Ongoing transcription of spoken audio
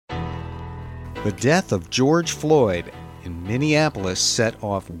The death of George Floyd in Minneapolis set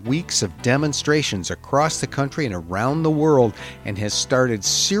off weeks of demonstrations across the country and around the world and has started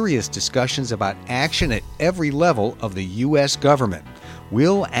serious discussions about action at every level of the U.S. government.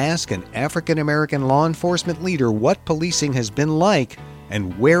 We'll ask an African-American law enforcement leader what policing has been like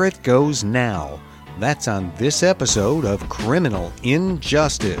and where it goes now. That's on this episode of Criminal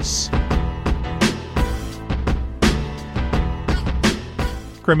Injustice.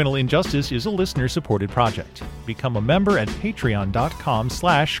 Criminal Injustice is a listener-supported project. Become a member at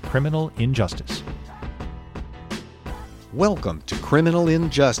patreon.com/criminalinjustice. Welcome to Criminal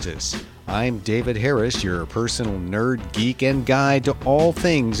Injustice. I'm David Harris, your personal nerd, geek, and guide to all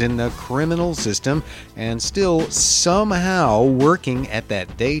things in the criminal system, and still somehow working at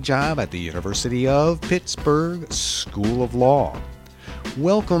that day job at the University of Pittsburgh School of Law.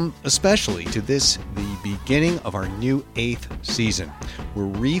 Welcome especially to this, the beginning of our new 8th season. We're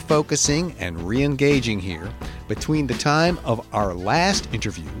refocusing and re-engaging here. Between the time of our last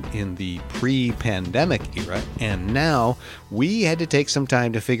interview in the pre-pandemic era and now, we had to take some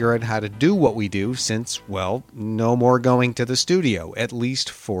time to figure out how to do what we do since, well, no more going to the studio, at least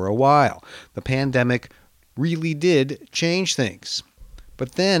for a while. The pandemic really did change things.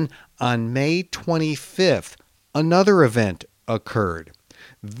 But then, on May 25th, another event occurred.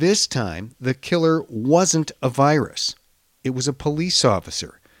 This time, the killer wasn't a virus. It was a police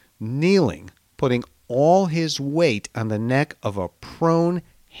officer, kneeling, putting all his weight on the neck of a prone,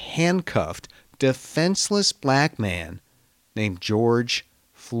 handcuffed, defenseless black man named George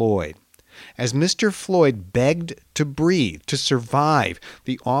Floyd. As Mr. Floyd begged to breathe, to survive,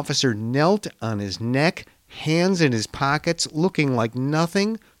 the officer knelt on his neck, hands in his pockets, looking like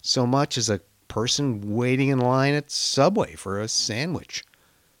nothing so much as a person waiting in line at Subway for a sandwich.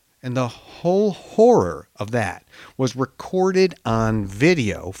 And the whole horror of that was recorded on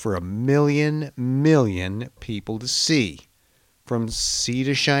video for 1 million people to see. From sea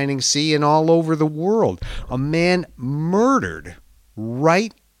to shining sea and all over the world. A man murdered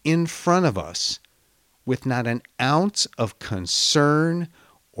right in front of us with not an ounce of concern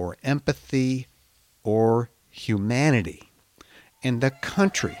or empathy or humanity. And the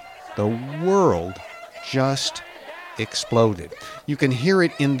country, the world, just exploded. You can hear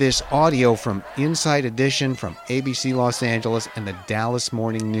it in this audio from Inside Edition, from ABC Los Angeles, and the Dallas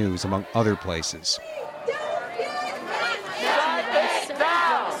Morning News, among other places.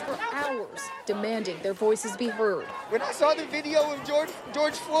 For hours, demanding their voices be heard. When I saw the video of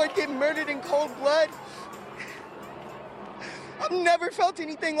George Floyd getting murdered in cold blood, I've never felt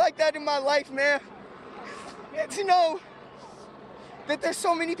anything like that in my life, man. And to know that there's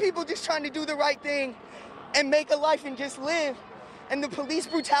so many people just trying to do the right thing and make a life and just live. And the police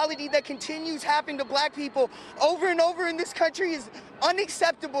brutality that continues happening to black people over and over in this country is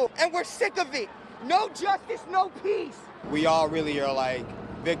unacceptable, and we're sick of it. No justice, no peace. We all really are like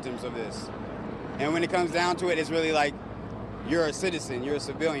victims of this. And when it comes down to it, it's really like you're a citizen, you're a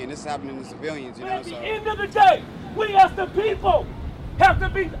civilian. This is happening to civilians, you know. At the end of the day, we as the people have to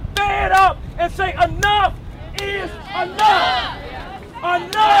be fed up and say enough is enough.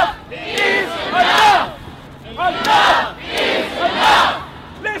 Enough is enough. Enough is enough!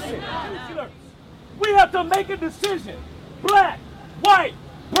 Listen, we have to make a decision. Black, white,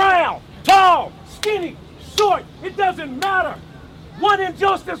 brown, tall, skinny, short, it doesn't matter. One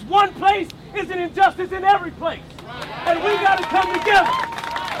injustice, one place is an injustice in every place. And we got to come together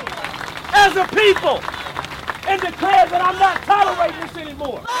as a people and declare that I'm not tolerating this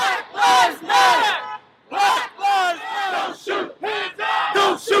anymore. Black lives matter! Black lives matter! Don't shoot! Hands up!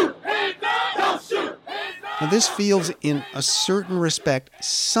 Don't shoot! Hands up! Don't shoot! Now, this feels, in a certain respect,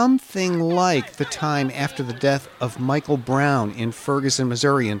 something like the time after the death of Michael Brown in Ferguson,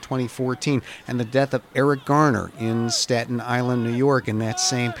 Missouri in 2014, and the death of Eric Garner in Staten Island, New York in that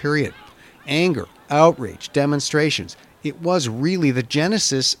same period. Anger, outrage, demonstrations. It was really the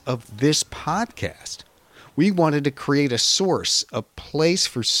genesis of this podcast. We wanted to create a source, a place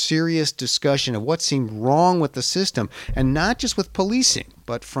for serious discussion of what seemed wrong with the system, and not just with policing,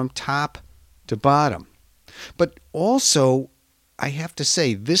 but from top to bottom. But also, I have to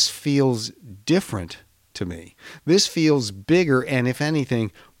say, this feels different to me. This feels bigger and, if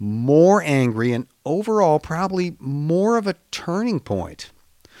anything, more angry and overall probably more of a turning point.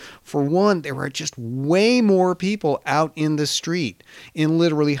 For one, there are just way more people out in the street in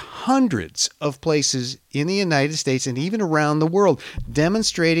literally hundreds of places in the United States and even around the world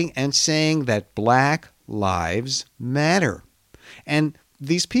demonstrating and saying that Black lives matter. And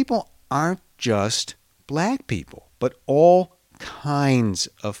these people aren't just Black people, but all kinds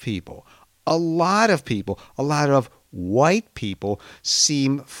of people. A lot of people, a lot of white people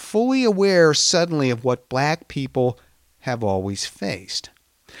seem fully aware suddenly of what black people have always faced.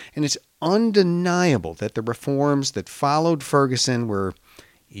 And it's undeniable that the reforms that followed Ferguson were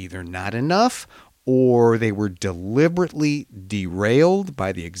either not enough or they were deliberately derailed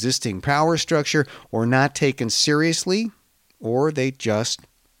by the existing power structure or not taken seriously, or they just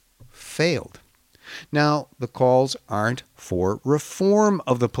failed. Now, the calls aren't for reform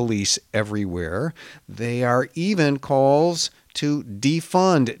of the police everywhere. They are even calls to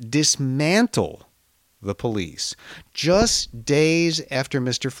defund, dismantle the police. Just days after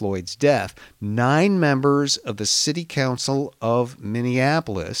Mr. Floyd's death, 9 members of the City Council of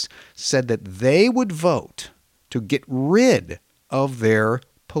Minneapolis said that they would vote to get rid of their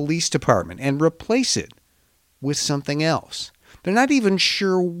police department and replace it with something else. They're not even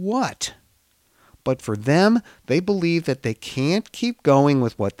sure what. But for them, they believe that they can't keep going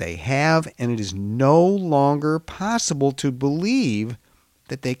with what they have, and it is no longer possible to believe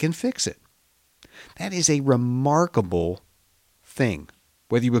that they can fix it. That is a remarkable thing.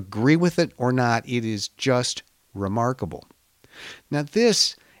 Whether you agree with it or not, it is just remarkable. Now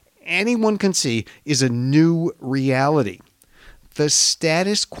this, anyone can see, is a new reality. The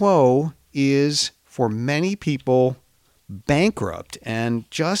status quo is, for many people, bankrupt and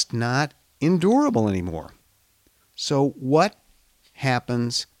just not endurable anymore. So what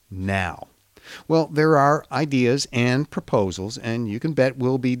happens now? Well, there are ideas and proposals, and you can bet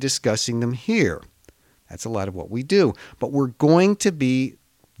we'll be discussing them here. That's a lot of what we do. But we're going to be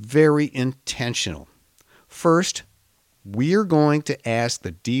very intentional. First, we're going to ask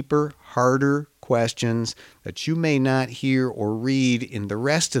the deeper, harder questions that you may not hear or read in the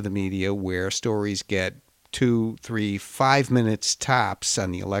rest of the media, where stories get 2, 3, 5 minutes tops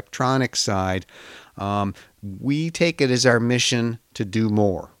on the electronic side. We take it as our mission to do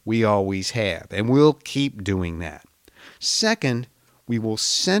more. We always have, and we'll keep doing that. Second, we will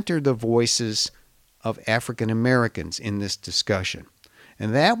center the voices of African Americans in this discussion.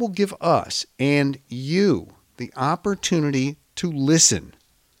 And that will give us and you the opportunity to listen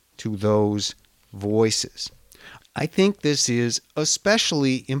to those voices. I think this is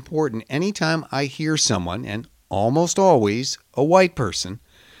especially important anytime I hear someone, and almost always a white person,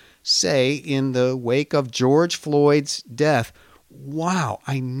 say in the wake of George Floyd's death, "Wow,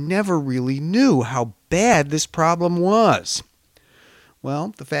 I never really knew how bad this problem was."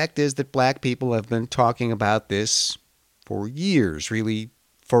 Well, the fact is that black people have been talking about this for years, really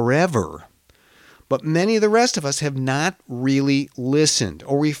forever. But many of the rest of us have not really listened,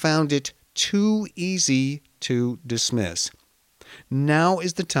 or we found it too easy to dismiss. Now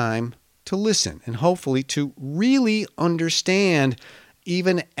is the time to listen and hopefully to really understand,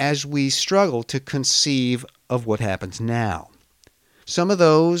 even as we struggle to conceive of what happens now. Some of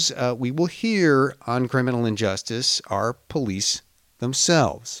those we will hear on Criminal Injustice are police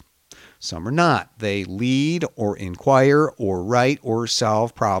themselves. Some are not. They lead or inquire or write or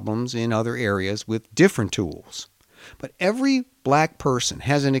solve problems in other areas with different tools. But every black person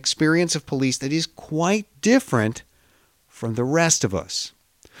has an experience of police that is quite different from the rest of us.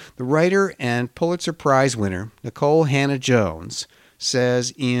 The writer and Pulitzer Prize winner Nikole Hannah-Jones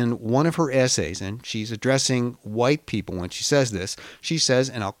says in one of her essays, and she's addressing white people when she says this, she says,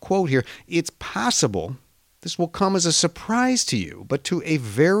 and I'll quote here, "It's possible this will come as a surprise to you, but to a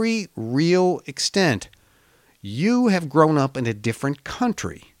very real extent, you have grown up in a different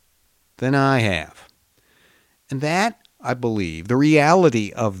country than I have." And that, I believe, the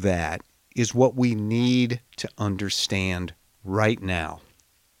reality of that is what we need to understand right now.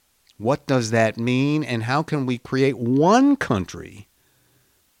 What does that mean, and how can we create one country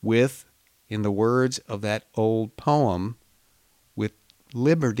with, in the words of that old poem, with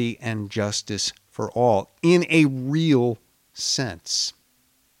liberty and justice for all, in a real sense?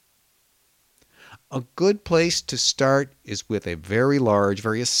 A good place to start is with a very large,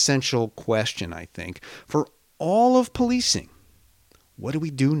 very essential question, I think, for all of policing. What do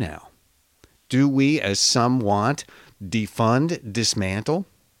we do now? Do we, as some want, defund, dismantle?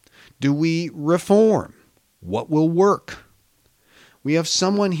 Do we reform? What will work? We have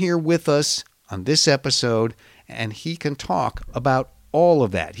someone here with us on this episode, and he can talk about all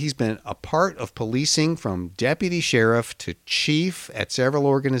of that. He's been a part of policing from deputy sheriff to chief at several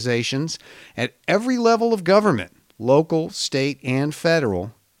organizations at every level of government, local, state, and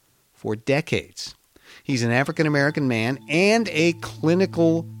federal, for decades. He's an African-American man and a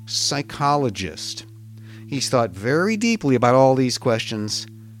clinical psychologist. He's thought very deeply about all these questions,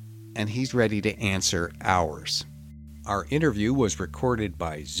 and he's ready to answer ours. Our interview was recorded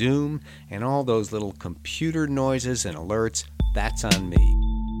by Zoom, and all those little computer noises and alerts, that's on me.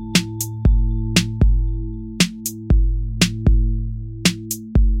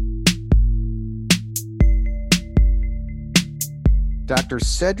 Dr.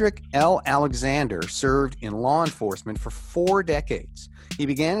 Cedric L. Alexander served in law enforcement for 4 decades. He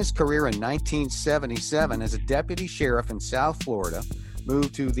began his career in 1977 as a deputy sheriff in South Florida,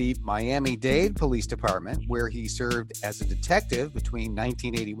 moved to the Miami-Dade Police Department, where he served as a detective between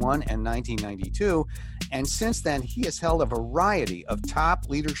 1981 and 1992, and since then he has held a variety of top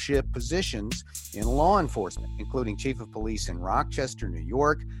leadership positions in law enforcement, including chief of police in Rochester, New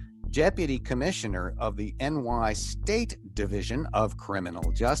York, Deputy Commissioner of the NY State Division of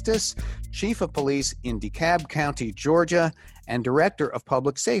Criminal Justice, Chief of Police in DeKalb County, Georgia, and Director of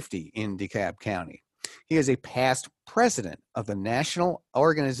Public Safety in DeKalb County. He is a past president of the National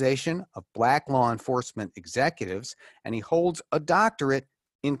Organization of Black Law Enforcement Executives, and he holds a doctorate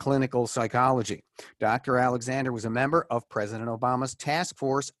in clinical psychology. Dr. Alexander was a member of President Obama's Task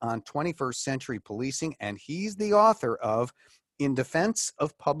Force on 21st Century Policing, and he's the author of In Defense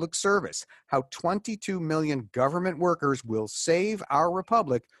of Public Service, How 22 Million Government Workers Will Save Our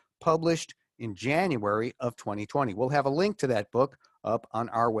Republic, published in January of 2020. We'll have a link to that book up on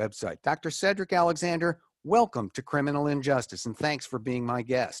our website. Dr. Cedric Alexander, welcome to Criminal Injustice, and thanks for being my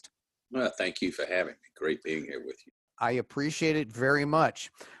guest. Well, thank you for having me. Great being here with you. I appreciate it very much.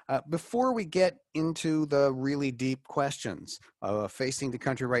 Before we get into the really deep questions facing the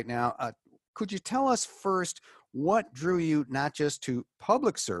country right now, could you tell us first what drew you not just to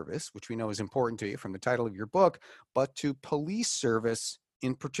public service, which we know is important to you from the title of your book, but to police service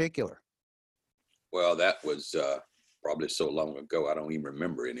in particular? Well, that was probably so long ago, I don't even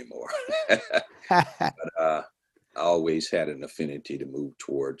remember anymore. But I always had an affinity to move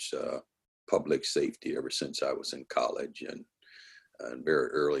towards public safety ever since I was in college. And very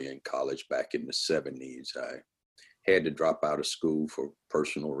early in college, back in the 70s, I had to drop out of school for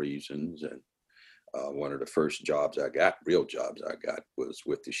personal reasons. And one of the first jobs I got, real jobs I got, was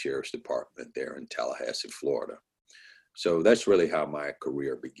with the Sheriff's Department there in Tallahassee, Florida. So that's really how my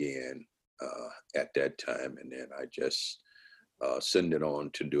career began at that time. And then I just sent it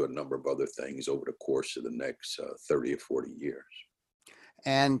on to do a number of other things over the course of the next 30 or 40 years.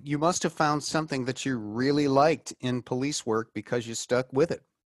 And you must have found something that you really liked in police work because you stuck with it.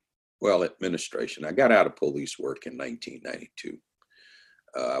 Well, administration. I got out of police work in 1992.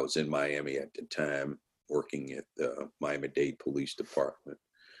 I was in Miami at the time, working at the Miami-Dade Police Department.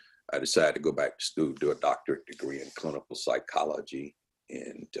 I decided to go back to school, do a doctorate degree in clinical psychology,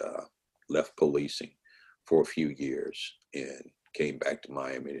 and left policing for a few years and came back to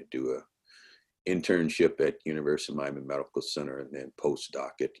Miami to do a internship at University of Miami Medical Center and then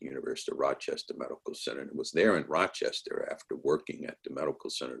postdoc at the University of Rochester Medical Center. And it was there in Rochester, after working at the medical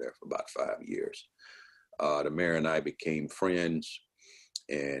center there for about 5 years. The mayor and I became friends,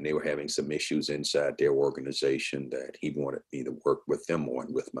 and they were having some issues inside their organization that he wanted me to work with them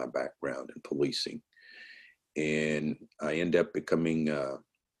on with my background in policing. And I ended up becoming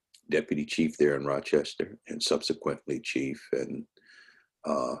deputy chief there in Rochester and subsequently chief. And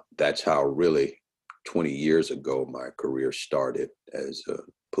that's how really 20 years ago my career started as a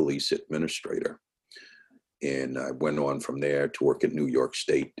police administrator. And I went on from there to work at New York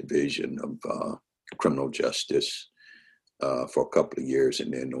State Division of Criminal Justice for a couple of years,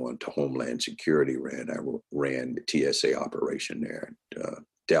 and then on to Homeland Security. I ran the TSA operation there at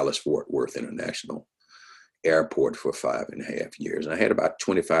Dallas-Fort Worth International Airport for 5.5 years. And I had about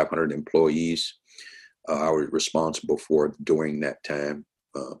 2,500 employees I was responsible for during that time,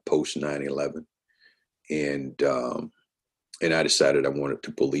 post 9/11. And I decided I wanted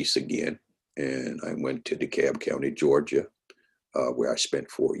to police again. And I went to DeKalb County, Georgia, where I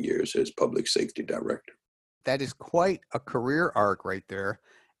spent 4 years as public safety director. That is quite a career arc right there.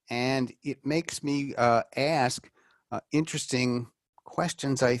 And it makes me ask interesting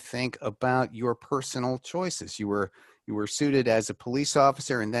questions, I think, about your personal choices. You were suited as a police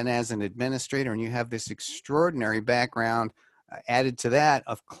officer and then as an administrator, and you have this extraordinary background added to that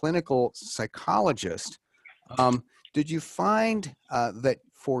of clinical psychologist. Did you find that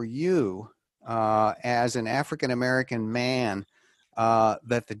for you, as an African-American man,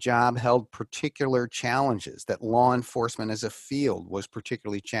 that the job held particular challenges, that law enforcement as a field was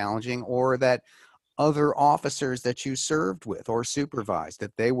particularly challenging, or that other officers that you served with or supervised,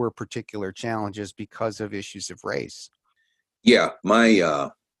 that they were particular challenges because of issues of race? Yeah,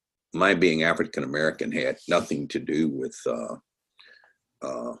 my being African-American had nothing to do with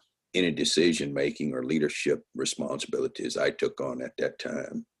any decision-making or leadership responsibilities I took on at that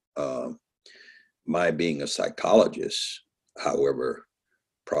time. My being a psychologist, however,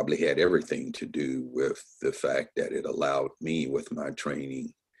 probably had everything to do with the fact that it allowed me, with my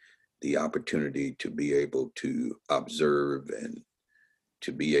training, the opportunity to be able to observe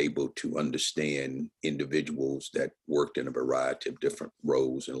to be able to understand individuals that worked in a variety of different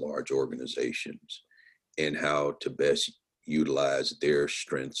roles in large organizations and how to best utilize their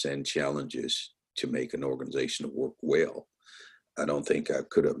strengths and challenges to make an organization work well. I don't think I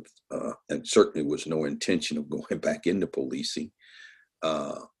could have, and certainly was no intention of going back into policing,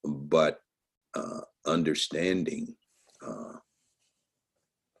 but understanding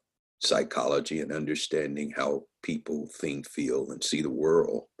psychology and understanding how people think, feel, and see the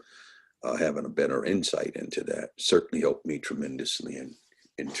world, having a better insight into that certainly helped me tremendously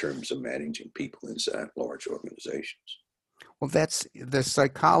in terms of managing people inside large organizations. Well, that's the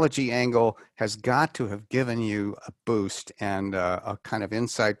psychology angle has got to have given you a boost and a kind of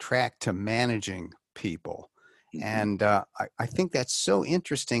inside track to managing people. Mm-hmm. And I think that's so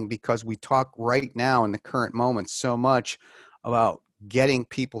interesting because we talk right now in the current moment so much about getting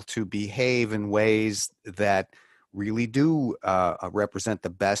people to behave in ways that really do represent the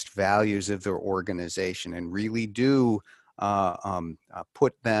best values of their organization and really do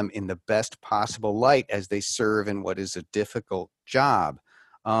put them in the best possible light as they serve in what is a difficult job.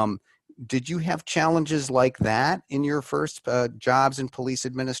 Did you have challenges like that in your first jobs in police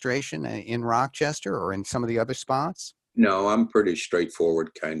administration in Rochester or in some of the other spots? No, I'm a pretty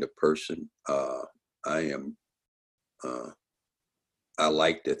straightforward kind of person. I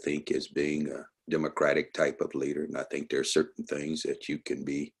like to think as being a democratic type of leader, and I think there are certain things that you can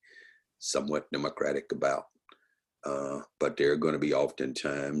be somewhat democratic about. But there are going to be often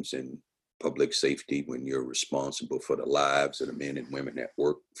times in public safety when you're responsible for the lives of the men and women that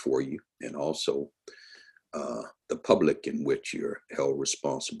work for you, and also the public in which you're held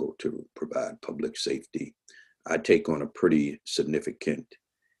responsible to provide public safety. I take on a pretty significant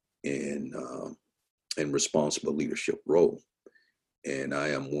and responsible leadership role. And I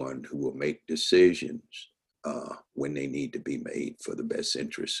am one who will make decisions when they need to be made for the best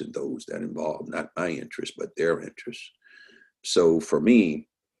interests of those that involve, not my interests, but their interests. So for me,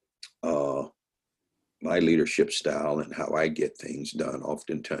 my leadership style and how I get things done,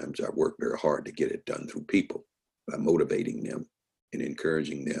 oftentimes I work very hard to get it done through people by motivating them and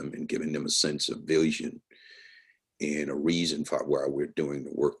encouraging them and giving them a sense of vision and a reason for why we're doing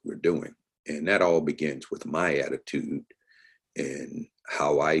the work we're doing. And that all begins with my attitude and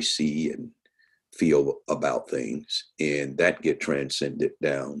how I see and feel about things. And that get transcended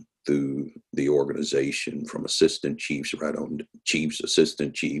down through the organization from assistant chiefs right on to chiefs,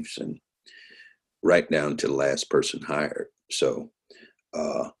 assistant chiefs, and right down to the last person hired. So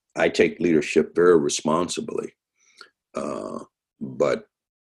I take leadership very responsibly, but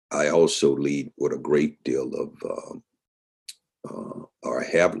I also lead with a great deal of, or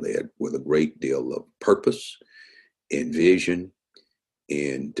have led with a great deal of purpose and vision,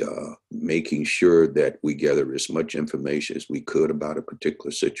 and making sure that we gather as much information as we could about a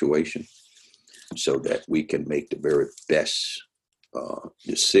particular situation so that we can make the very best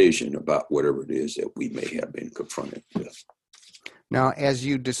decision about whatever it is that we may have been confronted with. Now, as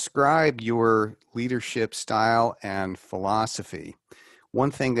you describe your leadership style and philosophy,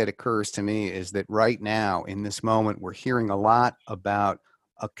 one thing that occurs to me is that right now, in this moment, we're hearing a lot about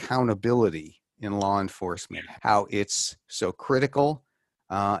accountability in law enforcement, how it's so critical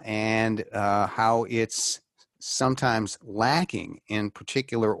and how it's sometimes lacking in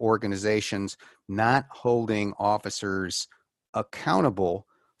particular organizations not holding officers accountable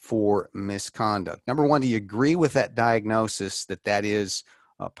for misconduct. Number one, do you agree with that diagnosis that that is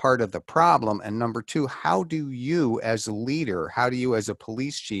part of the problem? And number two, how do you as a leader, how do you as a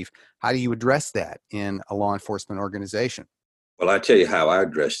police chief, how do you address that in a law enforcement organization? Well, I tell you how I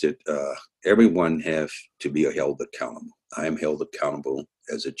addressed it. Everyone has to be held accountable. I am held accountable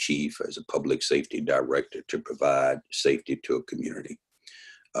as a chief, as a public safety director to provide safety to a community.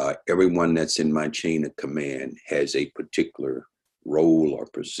 Everyone that's in my chain of command has a particular role or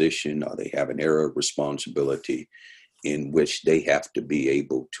position, or they have an area of responsibility in which they have to be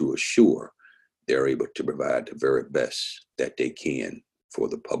able to assure they're able to provide the very best that they can for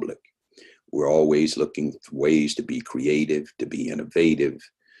the public. We're always looking for ways to be creative, to be innovative.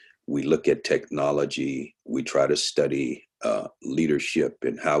 We look at technology. We try to study leadership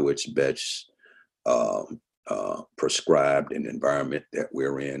and how it's best prescribed in the environment that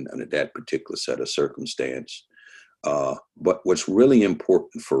we're in under that particular set of circumstance. But what's really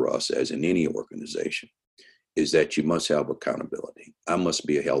important for us, as in any organization, is that you must have accountability. I must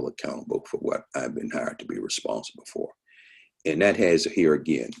be held accountable for what I've been hired to be responsible for. And that has, here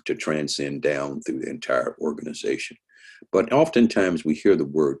again, to transcend down through the entire organization. But oftentimes we hear the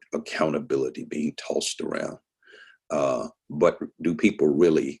word accountability being tossed around. But do people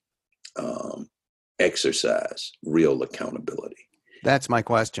really exercise real accountability? That's my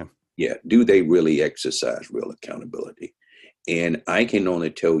question. Yeah. Do they really exercise real accountability? And I can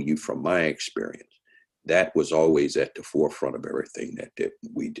only tell you from my experience, that was always at the forefront of everything that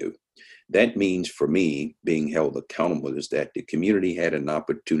we do. That means for me, being held accountable is that the community had an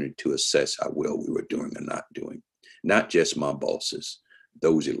opportunity to assess how well we were doing or not doing. Not just my bosses,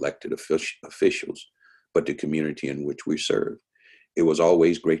 those elected officials, but the community in which we serve. It was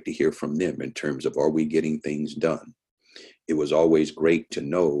always great to hear from them in terms of, are we getting things done? It was always great to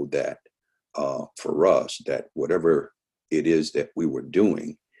know that for us, that whatever it is that we were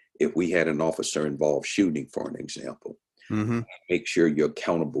doing, if we had an officer involved shooting, for an example, make sure you're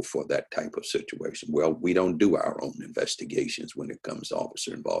accountable for that type of situation. Well, we don't do our own investigations when it comes to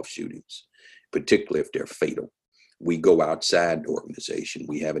officer involved shootings, particularly if they're fatal. We go outside the organization.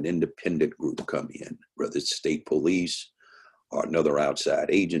 We have an independent group come in, whether it's state police or another outside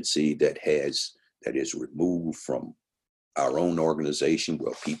agency that is removed from our own organization,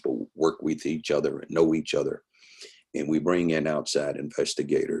 where people work with each other and know each other. And we bring in outside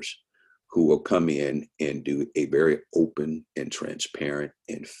investigators who will come in and do a very open and transparent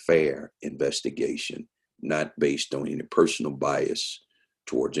and fair investigation, not based on any personal bias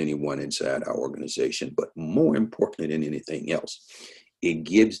towards anyone inside our organization, but more importantly than anything else, it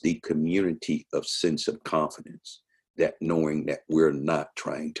gives the community a sense of confidence that knowing that we're not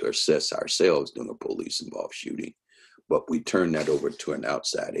trying to assess ourselves doing a police involved shooting, but we turn that over to an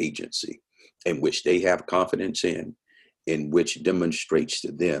outside agency in which they have confidence in which demonstrates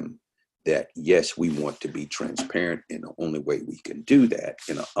to them that, yes, we want to be transparent, and the only way we can do that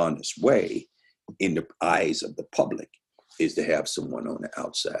in an honest way in the eyes of the public is to have someone on the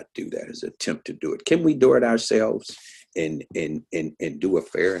outside do that, as an attempt to do it. Can we do it ourselves and do a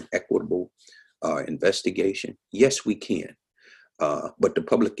fair and equitable investigation? Yes, we can. But the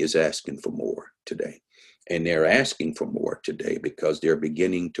public is asking for more today. And they're asking for more today because they're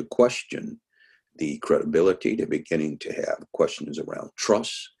beginning to question the credibility. They're beginning to have questions around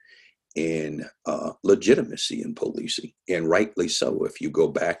trust and legitimacy in policing, and rightly so. If you go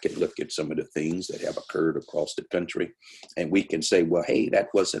back and look at some of the things that have occurred across the country, and we can say, well, hey, that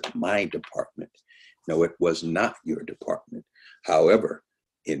wasn't my department. No, it was not your department. However,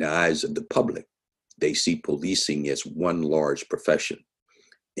 in the eyes of the public, they see policing as one large profession.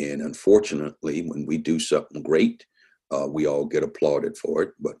 And unfortunately, when we do something great, we all get applauded for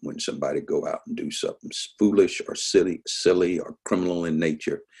it. But when somebody go out and do something foolish or silly or criminal in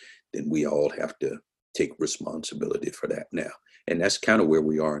nature, then we all have to take responsibility for that now. And that's kind of where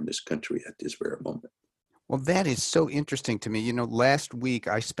we are in this country at this very moment. Well, that is so interesting to me. You know, last week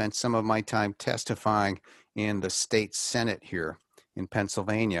I spent some of my time testifying in the state Senate here in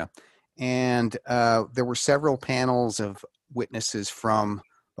Pennsylvania. And there were several panels of witnesses from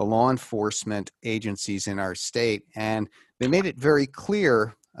the law enforcement agencies in our state. And they made it very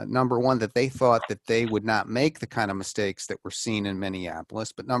clear, number one, that they thought that they would not make the kind of mistakes that were seen in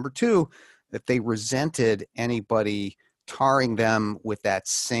Minneapolis. But number two, that they resented anybody tarring them with that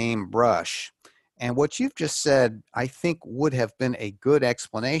same brush. And what you've just said, I think, would have been a good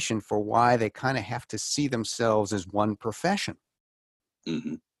explanation for why they kind of have to see themselves as one profession.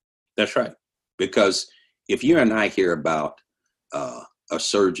 Mm-hmm. That's right. Because if you and I hear about a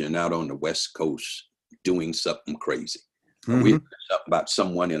surgeon out on the West Coast doing something crazy, or we hear about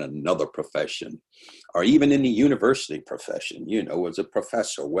someone in another profession, or even in the university profession, you know, as a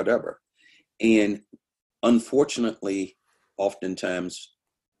professor, whatever. And unfortunately, oftentimes,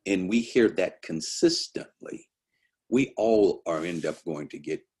 and we hear that consistently, we all end up going to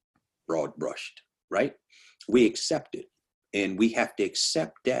get broad brushed, right? We accept it. And we have to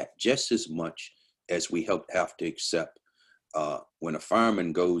accept that just as much as we have to accept when a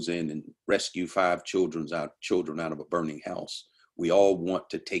fireman goes in and rescue 5 children out of a burning house. We all want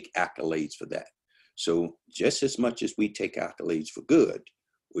to take accolades for that. So just as much as we take accolades for good,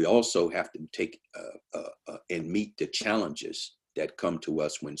 we also have to take and meet the challenges that come to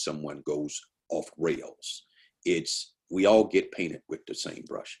us when someone goes off rails. We all get painted with the same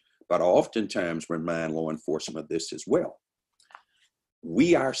brush. But I oftentimes remind law enforcement of this as well.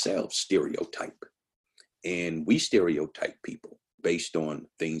 We ourselves stereotype, and we stereotype people based on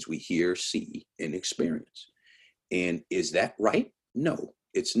things we hear, see, and experience. And is that right? No,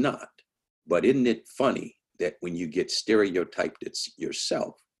 it's not. But isn't it funny that when you get stereotyped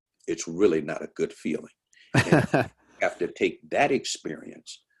yourself, it's really not a good feeling. And you have to take that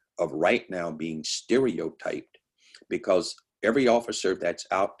experience of right now being stereotyped, because every officer that's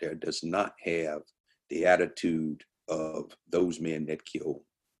out there does not have the attitude of those men that killed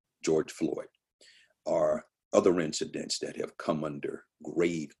George Floyd or other incidents that have come under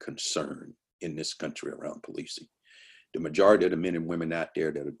grave concern in this country around policing. The majority of the men and women out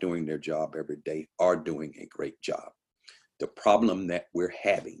there that are doing their job every day are doing a great job. The problem that we're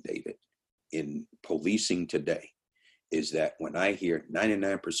having, David, in policing today is that when I hear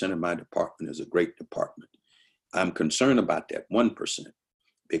 99% of my department is a great department, I'm concerned about that 1%,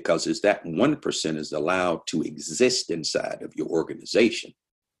 because as that 1% is allowed to exist inside of your organization,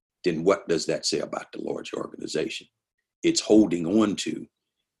 then what does that say about the large organization? It's holding on to,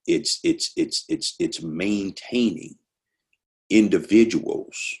 it's maintaining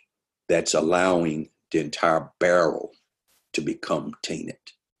individuals that's allowing the entire barrel to become tainted.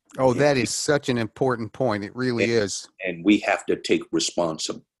 Oh, that is such an important point. It really is. And we have to take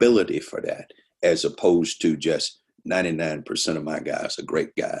responsibility for that, as opposed to just 99% of my guys are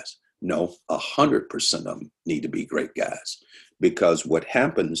great guys. No, 100% of them need to be great guys. Because what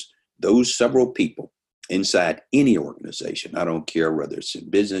happens, those several people inside any organization, I don't care whether it's in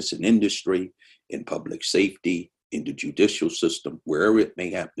business, in industry, in public safety, in the judicial system, wherever it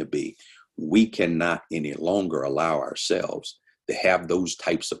may happen to be, we cannot any longer allow ourselves to have those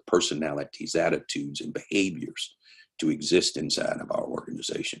types of personalities, attitudes, and behaviors to exist inside of our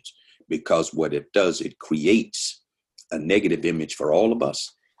organizations. Because what it does, it creates a negative image for all of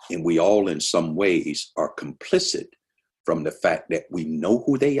us. And we all, in some ways, are complicit from the fact that we know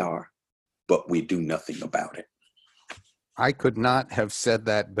who they are, but we do nothing about it. I could not have said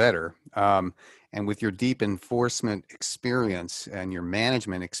that better. And with your deep enforcement experience and your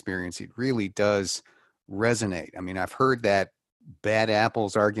management experience, it really does resonate. I mean, I've heard that bad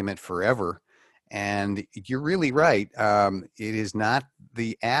apples argument forever, and you're really right. It is not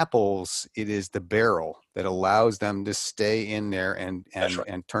the apples, it is the barrel that allows them to stay in there and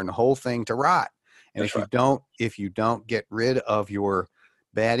turn the whole thing to rot. And if you don't get rid of your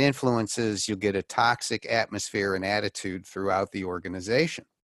bad influences, you'll get a toxic atmosphere and attitude throughout the organization.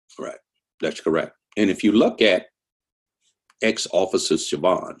 Right. That's correct. And if you look at ex-officer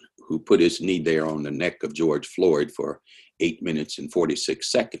Chauvin, who put his knee there on the neck of George Floyd for 8 minutes and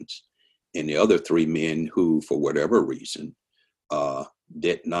 46 seconds, and the other three men who, for whatever reason,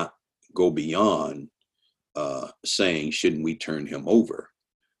 did not go beyond saying, shouldn't we turn him over?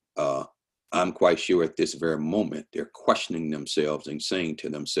 I'm quite sure at this very moment, they're questioning themselves and saying to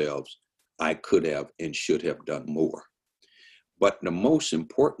themselves, I could have and should have done more. But the most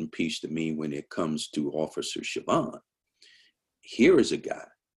important piece to me when it comes to Officer Chauvin, here is a guy,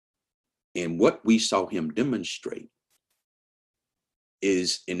 and what we saw him demonstrate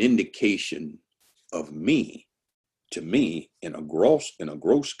is an indication of me, to me, in a gross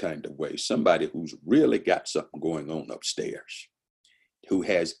kind of way, somebody who's really got something going on upstairs, who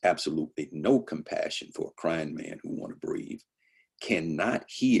has absolutely no compassion for a crying man who want to breathe, cannot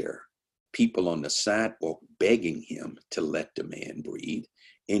hear people on the sidewalk begging him to let the man breathe.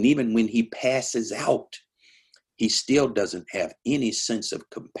 And even when he passes out, he still doesn't have any sense of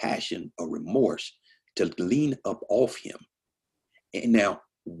compassion or remorse to lean up off him. And now,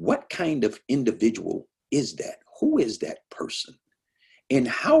 what kind of individual is that? Who is that person? And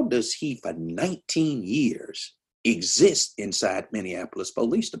how does he, for 19 years, exist inside Minneapolis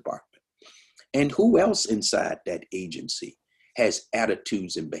Police Department? And who else inside that agency has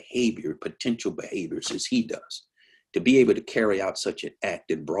attitudes and behavior, potential behaviors as he does, to be able to carry out such an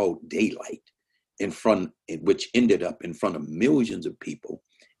act in broad daylight, which ended up in front of millions of people,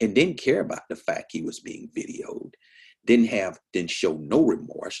 and didn't care about the fact he was being videoed, didn't show no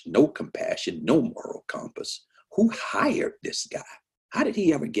remorse, no compassion, no moral compass. Who hired this guy? How did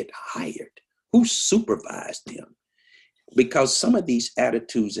he ever get hired? Who supervised him? Because some of these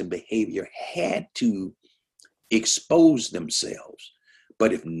attitudes and behavior had to expose themselves.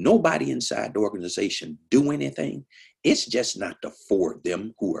 But if nobody inside the organization do anything, it's just not the four of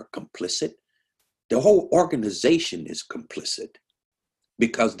them who are complicit. The whole organization is complicit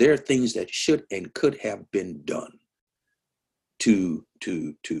because there are things that should and could have been done to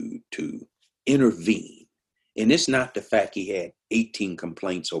intervene. And it's not the fact he had 18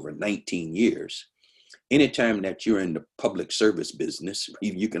 complaints over 19 years. Anytime that you're in the public service business,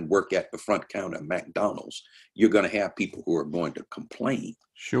 you can work at the front counter of McDonald's, you're going to have people who are going to complain.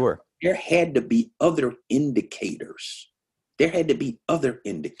 Sure. There had to be other indicators.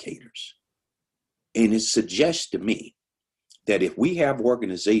 And it suggests to me that if we have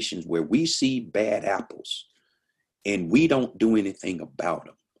organizations where we see bad apples and we don't do anything about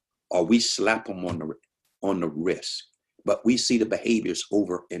them, or we slap them on the wrist, but we see the behaviors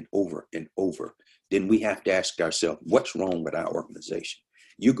over and over and over, then we have to ask ourselves, what's wrong with our organization?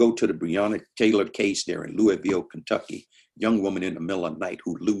 You go to the Breonna Taylor case there in Louisville, Kentucky, young woman in the middle of the night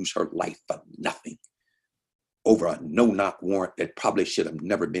who lose her life for nothing over a no-knock warrant that probably should have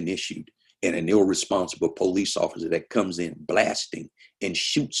never been issued. and an irresponsible police officer that comes in blasting and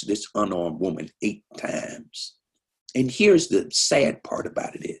shoots this unarmed woman 8 times. And here's the sad part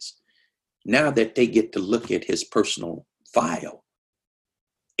about it is, now that they get to look at his personal file,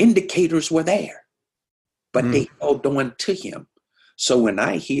 indicators were there, but they held on to him. So when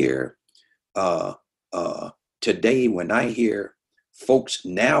I hear today, when I hear folks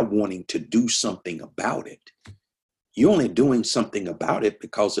now wanting to do something about it, you're only doing something about it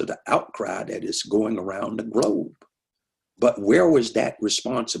because of the outcry that is going around the globe. But where was that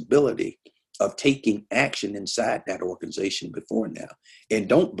responsibility of taking action inside that organization before now? And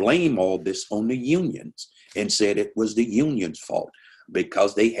don't blame all this on the unions and said it was the union's fault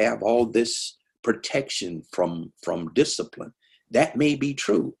because they have all this protection from discipline. That may be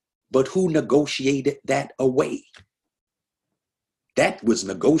true, but who negotiated that away? That was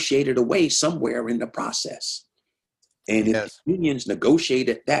negotiated away somewhere in the process. And if the unions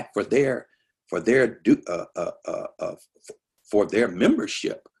negotiated that for their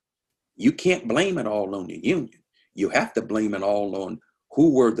membership, you can't blame it all on the union. You have to blame it all on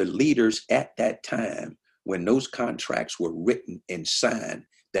who were the leaders at that time when those contracts were written and signed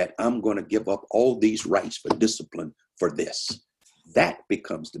that I'm going to give up all these rights for discipline for this. That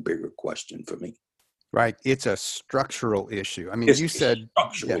becomes the bigger question for me. Right. It's a structural issue. I mean, It's you said,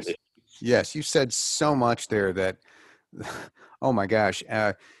 yes, you said so much there that, oh my gosh.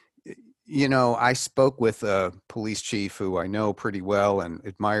 You know, I spoke with a police chief who I know pretty well and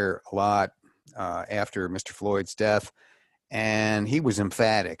admire a lot after Mr. Floyd's death. And he was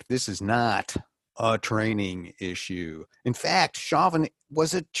emphatic. This is not a training issue. In fact, Chauvin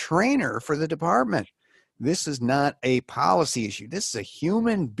was a trainer for the department. This is not a policy issue. This is a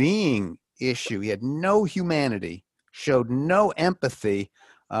human being issue. He had no humanity, showed no empathy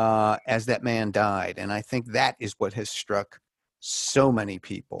as that man died. And I think that is what has struck so many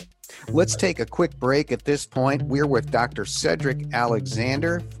people. Let's take a quick break at this point. We're with Dr. Cedric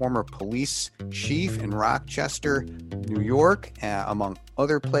Alexander, former police chief in Rochester, New York, among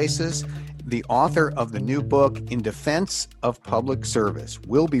other places, the author of the new book, In Defense of Public Service.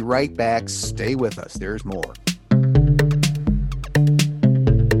 We'll be right back. Stay with us. There's more.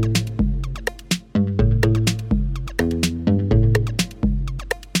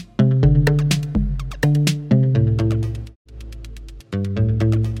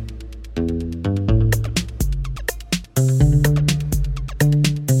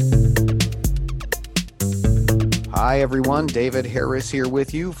 Hi, everyone. David Harris here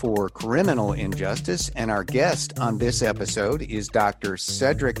with you for Criminal Injustice. And our guest on this episode is Dr.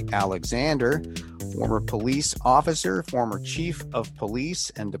 Cedric Alexander, former police officer, former chief of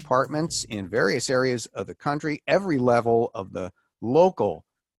police and departments in various areas of the country, every level of the local,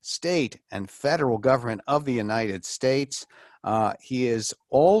 state, and federal government of the United States. He is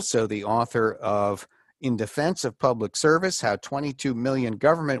also the author of In Defense of Public Service, How 22 Million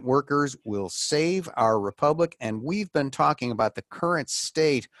Government Workers Will Save Our Republic. And we've been talking about the current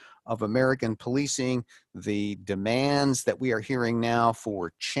state of American policing, the demands that we are hearing now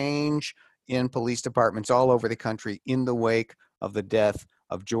for change in police departments all over the country in the wake of the death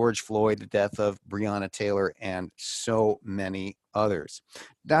of George Floyd, the death of Breonna Taylor, and so many others.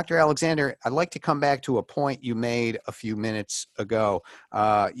 Dr. Alexander, I'd like to come back to a point you made a few minutes ago.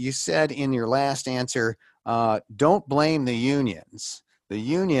 You said in your last answer, don't blame the unions. The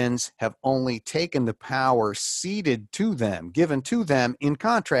unions have only taken the power ceded to them, given to them in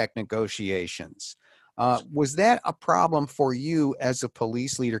contract negotiations. Was that a problem for you as a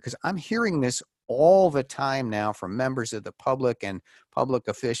police leader? Because I'm hearing this all the time now from members of the public and public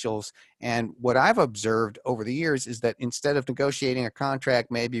officials. And what I've observed over the years is that instead of negotiating a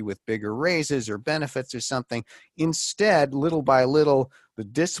contract, maybe with bigger raises or benefits or something, instead, little by little, the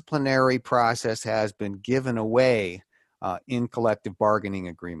disciplinary process has been given away in collective bargaining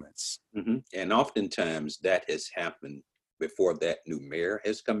agreements. Mm-hmm. And oftentimes that has happened before that new mayor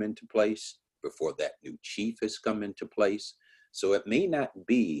has come into place, before that new chief has come into place. So it may not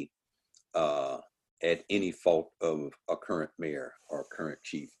be at any fault of a current mayor or current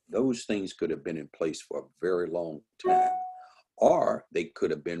chief. Those things could have been in place for a very long time, or they could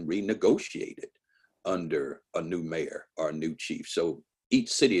have been renegotiated under a new mayor or a new chief. So each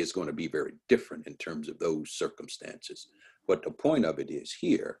city is going to be very different in terms of those circumstances. But the point of it is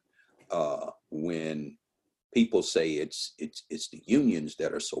here, when people say it's the unions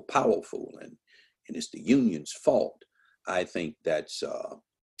that are so powerful and it's the union's fault, I think that's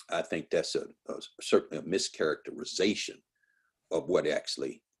certainly a mischaracterization of what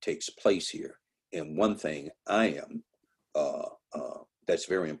actually takes place here. And one thing that's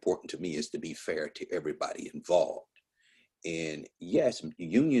very important to me is to be fair to everybody involved. And yes,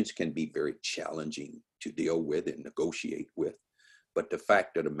 unions can be very challenging to deal with and negotiate with. But the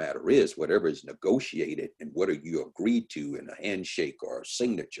fact of the matter is, whatever is negotiated and what you agreed to in a handshake or a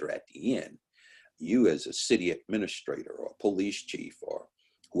signature at the end, you as a city administrator or police chief or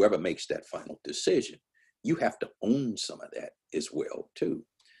whoever makes that final decision, you have to own some of that as well too.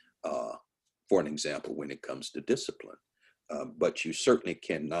 For an example, when it comes to discipline, but you certainly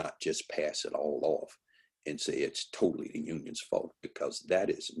cannot just pass it all off and say it's totally the union's fault, because that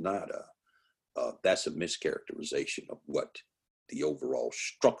is not that's a mischaracterization of what the overall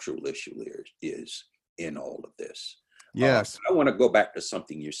structural issue is in all of this. Yes. I want to go back to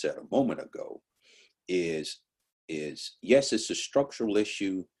something you said a moment ago. Is yes, it's a structural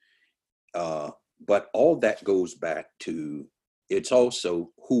issue, but all that goes back to, it's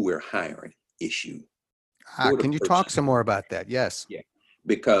also who we're hiring issue. Can you talk some more about that? Yes. Yeah,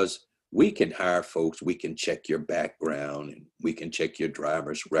 because we can hire folks, we can check your background, and we can check your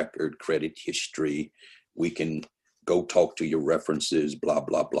driver's record, credit history, we can go talk to your references, blah,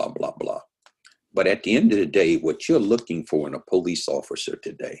 blah, blah, blah, blah. But at the end of the day, what you're looking for in a police officer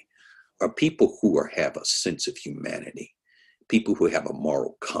today are people who have a sense of humanity, people who have a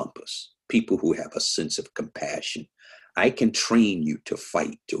moral compass, people who have a sense of compassion. I can train you to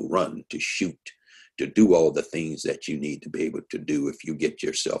fight, to run, to shoot, to do all the things that you need to be able to do if you get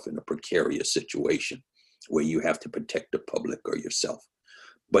yourself in a precarious situation where you have to protect the public or yourself.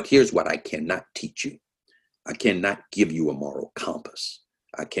 But here's what I cannot teach you. I cannot give you a moral compass.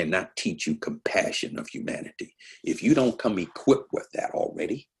 I cannot teach you compassion of humanity. If you don't come equipped with that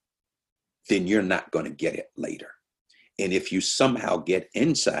already, then you're not going to get it later. And if you somehow get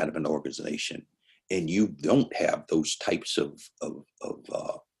inside of an organization and you don't have those types of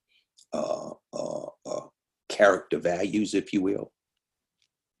character values, if you will,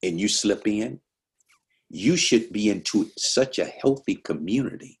 and you slip in, you should be into such a healthy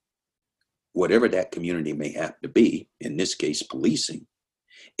community, whatever that community may have to be, in this case, policing,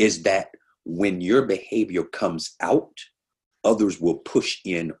 is that when your behavior comes out, others will push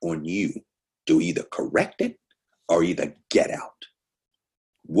in on you to either correct it or either get out.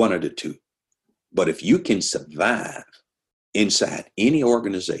 One of the two. But if you can survive inside any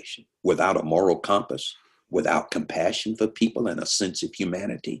organization without a moral compass, without compassion for people and a sense of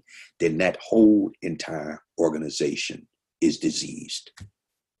humanity, then that whole entire organization is diseased.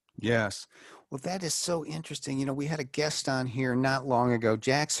 Yes. Well, that is so interesting. You know, we had a guest on here not long ago,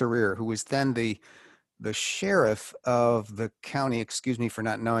 Jack Sarir, who was then the sheriff of the county, excuse me for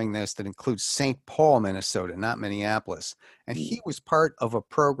not knowing this, that includes St. Paul, Minnesota, not Minneapolis. And he was part of a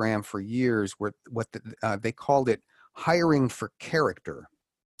program for years where they called it hiring for character.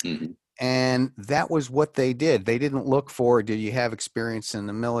 Mm-hmm. And that was what they did. They didn't look for, do you have experience in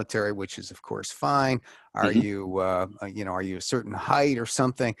the military, which is of course fine. Are you, are you a certain height or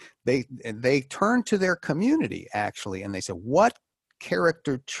something? They turned to their community actually, and they said, what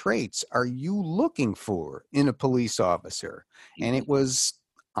character traits are you looking for in a police officer? And it was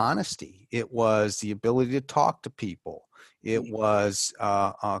honesty. It was the ability to talk to people. It was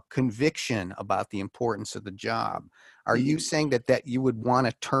conviction about the importance of the job. Are you saying that you would want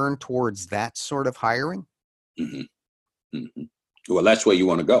to turn towards that sort of hiring? Mm-hmm. Mm-hmm. Well, that's where you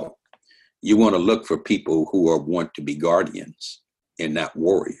want to go. You want to look for people who want to be guardians and not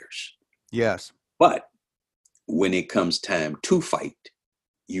warriors. Yes. But when it comes time to fight,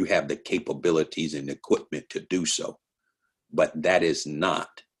 you have the capabilities and equipment to do so. But that is not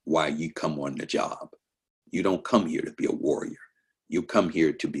why you come on the job. You don't come here to be a warrior. You come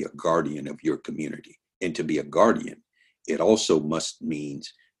here to be a guardian of your community. And to be a guardian, it also must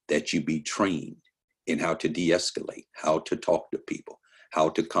means that you be trained in how to de-escalate, how to talk to people, how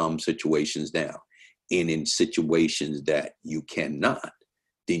to calm situations down. And in situations that you cannot,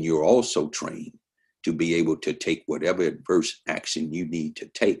 then you're also trained to be able to take whatever adverse action you need to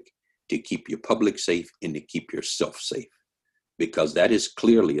take to keep your public safe and to keep yourself safe. Because that is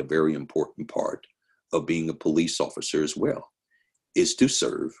clearly a very important part of being a police officer as well, is to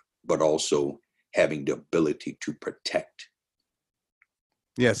serve, but also having the ability to protect.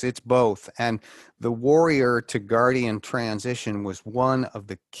 Yes, it's both. And the warrior to guardian transition was one of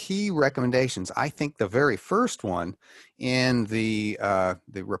the key recommendations. I think the very first one in the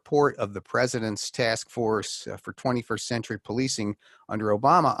report of the President's Task Force for 21st Century Policing under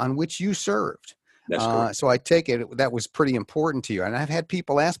Obama, on which you served. That's correct. So I take it that was pretty important to you. And I've had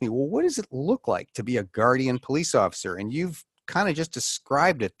people ask me, well, what does it look like to be a guardian police officer? And you've kind of just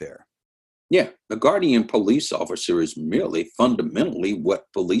described it there. Yeah, the guardian police officer is merely fundamentally what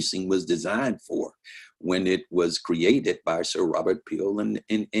policing was designed for when it was created by Sir Robert Peel in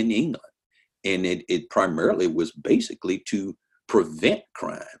England. And it primarily was basically to prevent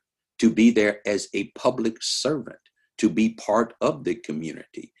crime, to be there as a public servant, to be part of the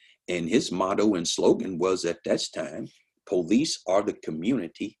community. And his motto and slogan was at that time, police are the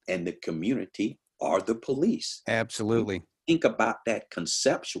community and the community are the police. Absolutely. Think about that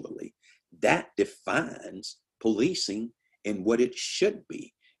conceptually. That defines policing and what it should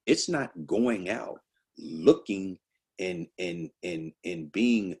be. It's not going out looking and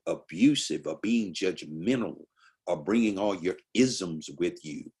being abusive or being judgmental or bringing all your isms with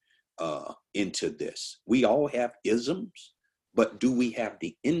you into this. We all have isms, but do we have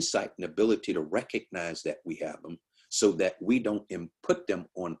the insight and ability to recognize that we have them so that we don't put them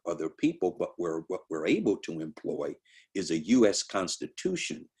on other people, but what we're able to employ is a U.S.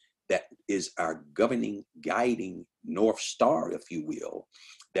 Constitution that is our governing, guiding North Star, if you will,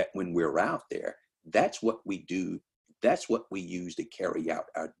 that when we're out there, that's what we do. That's what we use to carry out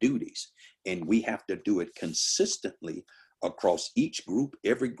our duties. And we have to do it consistently across each group,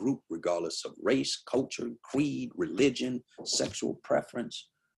 every group, regardless of race, culture, creed, religion, sexual preference,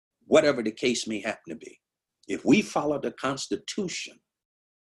 whatever the case may happen to be. If we follow the Constitution,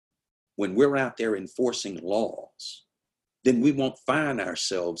 when we're out there enforcing laws, then we won't find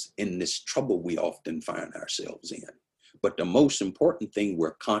ourselves in this trouble we often find ourselves in. But the most important thing,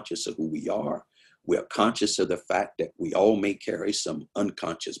 we're conscious of who we are. We're conscious of the fact that we all may carry some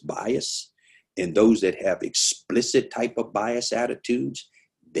unconscious bias. And those that have explicit type of bias attitudes,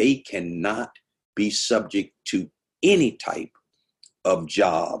 they cannot be subject to any type of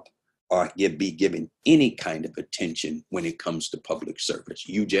job or be given any kind of attention when it comes to public service.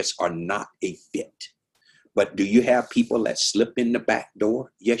 You just are not a fit. But do you have people that slip in the back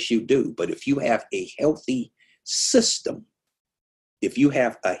door? Yes, you do. But if you have a healthy system, if you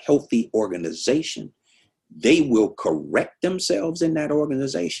have a healthy organization, they will correct themselves in that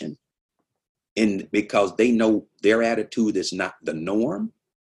organization. And because they know their attitude is not the norm,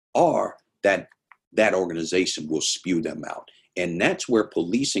 or that organization will spew them out. And that's where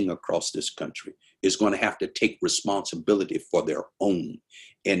policing across this country is going to have to take responsibility for their own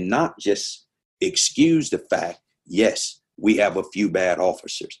and not just excuse the fact, yes, we have a few bad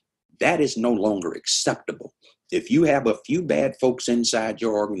officers. That is no longer acceptable. If you have a few bad folks inside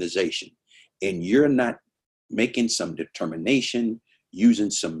your organization and you're not making some determination,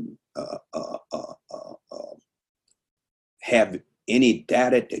 using some, have any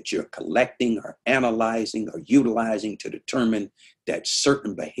data that you're collecting or analyzing or utilizing to determine that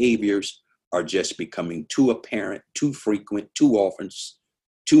certain behaviors are just becoming too apparent, too frequent, too often,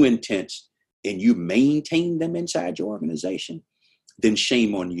 too intense, and you maintain them inside your organization, then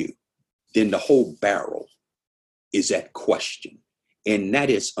shame on you. Then the whole barrel is at question. And that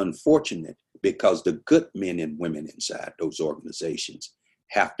is unfortunate because the good men and women inside those organizations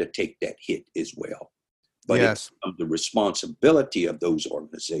have to take that hit as well. But yes, it's the responsibility of those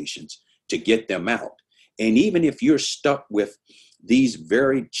organizations to get them out. And even if you're stuck with these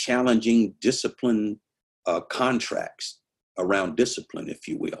very challenging discipline contracts around discipline, if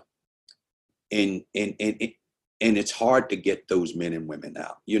you will, and it's hard to get those men and women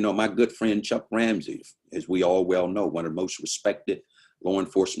out. You know, my good friend Chuck Ramsey, as we all well know, one of the most respected law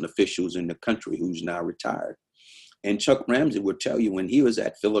enforcement officials in the country, who's now retired. And Chuck Ramsey would tell you when he was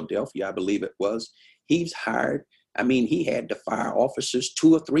at Philadelphia, I believe it was, he's hired. I mean, he had to fire officers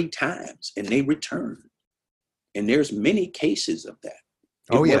 2 or 3 times and they returned. And there's many cases of that.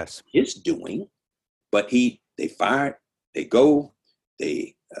 Oh, yes. His doing, but they fired, they go,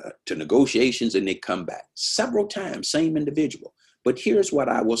 to negotiations and they come back several times, same individual. But here's what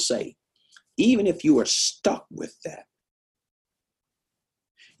I will say. Even if you are stuck with that,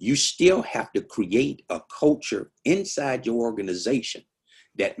 you still have to create a culture inside your organization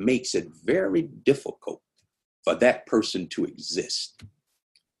that makes it very difficult for that person to exist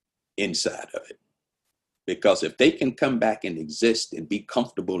inside of it. Because if they can come back and exist and be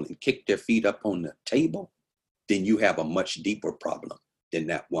comfortable and kick their feet up on the table, then you have a much deeper problem than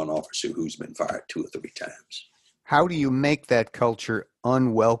that one officer who's been fired 2 or 3 times. How do you make that culture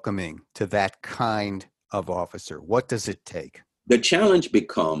unwelcoming to that kind of officer? What does it take? The challenge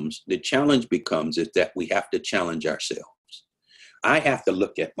becomes is that we have to challenge ourselves. I have to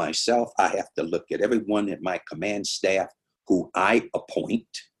look at myself. I have to look at everyone at my command staff who I appoint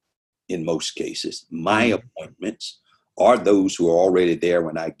in most cases. My appointments are those who are already there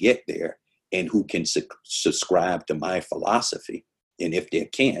when I get there and who can subscribe to my philosophy. And if they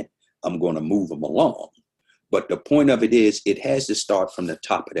can't, I'm going to move them along. But the point of it is, it has to start from the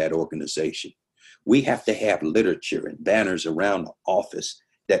top of that organization. We have to have literature and banners around the office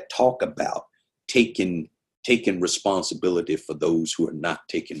that talk about taking taking responsibility for those who are not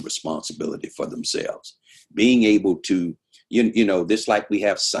taking responsibility for themselves. Being able to, you know, this like we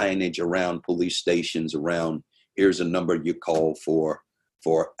have signage around police stations around, here's a number you call for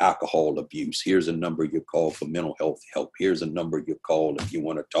alcohol abuse. Here's a number you call for mental health help. Here's a number you call if you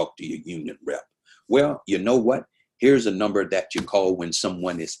want to talk to your union rep. Well, you know what? Here's a number that you call when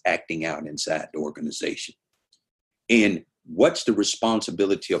someone is acting out inside the organization. And what's the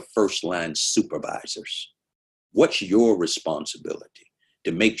responsibility of first line supervisors? What's your responsibility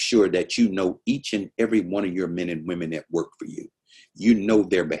to make sure that you know each and every one of your men and women that work for you? You know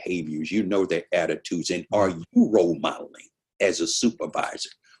their behaviors, you know their attitudes, and are you role modeling as a supervisor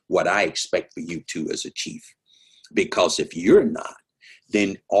what I expect for you to as a chief? Because if you're not,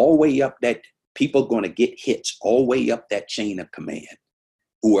 then all the way up that people are going to get hits all the way up that chain of command.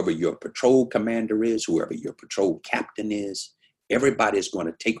 Whoever your patrol commander is, whoever your patrol captain is, everybody's going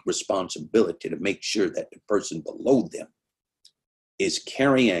to take responsibility to make sure that the person below them is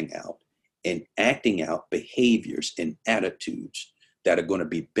carrying out and acting out behaviors and attitudes that are going to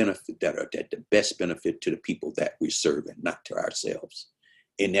be that are at the best benefit to the people that we serve and not to ourselves.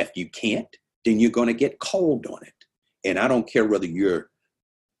 And if you can't, then you're going to get called on it. And I don't care whether you're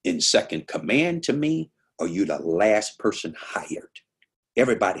in second command to me or you're the last person hired.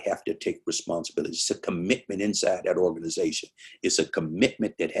 Everybody have to take responsibility. It's a commitment inside that organization. It's a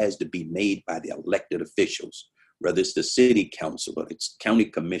commitment that has to be made by the elected officials, whether it's the city council or it's county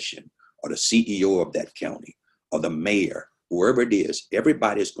commission or the CEO of that county or the mayor, whoever it is.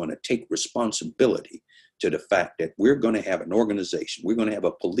 Everybody is going to take responsibility to the fact that we're going to have an organization. We're going to have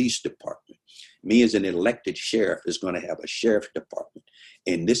a police department. Me as an elected sheriff is going to have a sheriff department.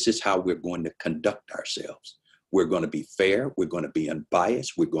 And this is how we're going to conduct ourselves. We're going to be fair. We're going to be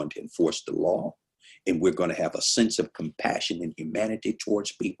unbiased. We're going to enforce the law. And we're going to have a sense of compassion and humanity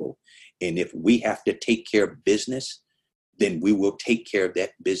towards people. And if we have to take care of business, then we will take care of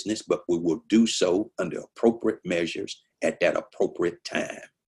that business, but we will do so under appropriate measures at that appropriate time.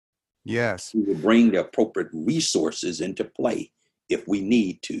 Yes. We will bring the appropriate resources into play if we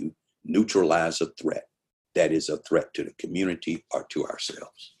need to neutralize a threat that is a threat to the community or to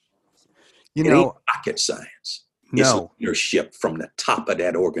ourselves. You it know, ain't rocket science. No. It's leadership from the top of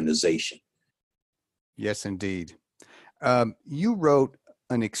that organization. Yes, indeed. You wrote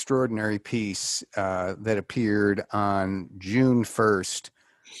an extraordinary piece that appeared on June 1st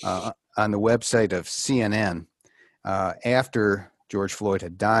on the website of CNN after George Floyd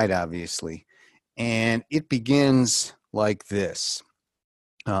had died, obviously. And it begins like this.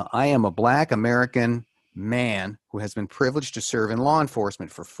 I am a Black American man who has been privileged to serve in law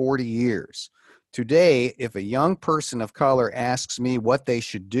enforcement for 40 years. Today, if a young person of color asks me what they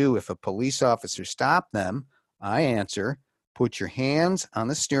should do if a police officer stopped them, I answer, put your hands on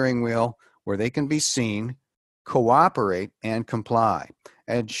the steering wheel where they can be seen, cooperate, and comply.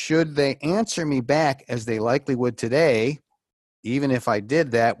 And should they answer me back as they likely would today, even if I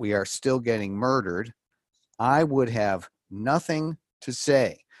did that, we are still getting murdered, I would have nothing to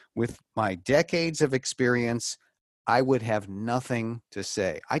say. With my decades of experience, I would have nothing to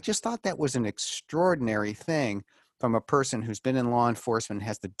say. I just thought that was an extraordinary thing from a person who's been in law enforcement,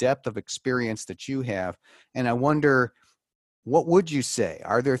 has the depth of experience that you have. And I wonder, what would you say?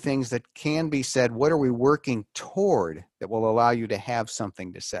 Are there things that can be said? What are we working toward that will allow you to have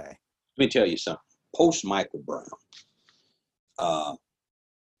something to say? Let me tell you something. Post Michael Brown,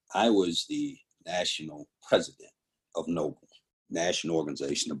 I was the national president of NOBLE, National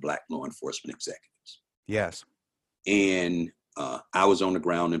Organization of Black Law Enforcement Executives. Yes. And I was on the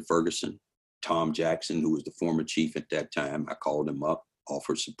ground in Ferguson. Tom Jackson, who was the former chief at that time, I called him up,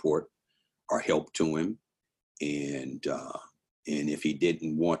 offered support or help to him. And if he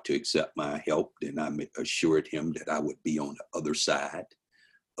didn't want to accept my help, then I assured him that I would be on the other side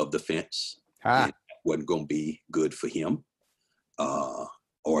of the fence. And it wasn't going to be good for him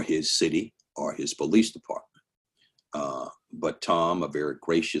or his city or his police department. But Tom, a very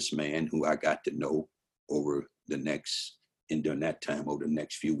gracious man who I got to know over during that time, over the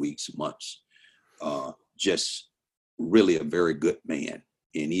next few weeks, months, just really a very good man.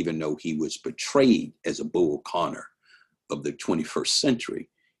 And even though he was portrayed as a Bull Connor of the 21st century,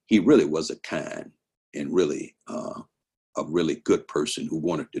 he really was a kind and really a really good person who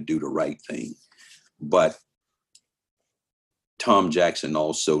wanted to do the right thing. But Tom Jackson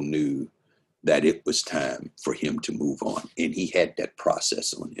also knew that it was time for him to move on. And he had that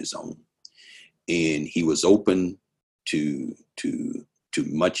process on his own. And he was open to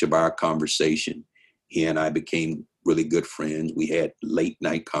much of our conversation. He and I became really good friends. We had late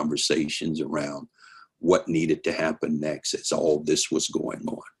night conversations around what needed to happen next as all this was going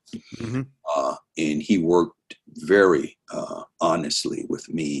on. Mm-hmm. And he worked very honestly with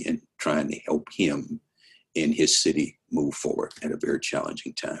me in trying to help him and his city move forward at a very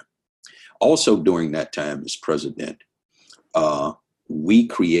challenging time. Also during that time as president, we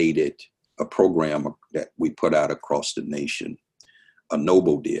created a program that we put out across the nation,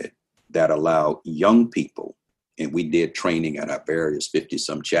 Noble did, that allowed young people, and we did training at our various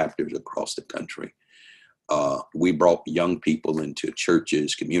 50-some chapters across the country. We brought young people into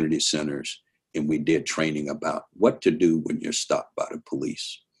churches, community centers, and we did training about what to do when you're stopped by the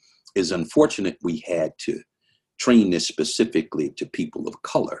police. It's unfortunate we had to train this specifically to people of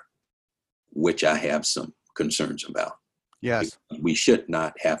color, which I have some concerns about. Yes. We should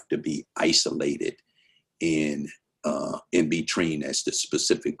not have to be isolated and be trained as to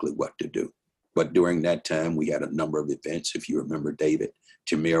specifically what to do. But during that time, we had a number of events. If you remember, David,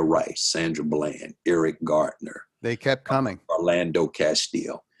 Tamir Rice, Sandra Bland, Eric Gardner. They kept coming. Orlando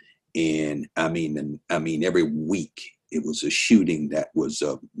Castile. And I mean, every week it was a shooting that was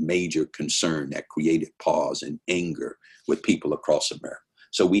a major concern that created pause and anger with people across America.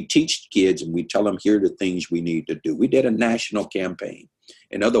 So we teach kids and we tell them, here are the things we need to do. We did a national campaign,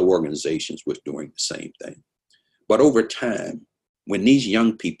 and other organizations was doing the same thing. But over time, when these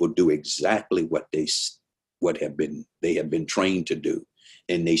young people do exactly what they have been trained to do,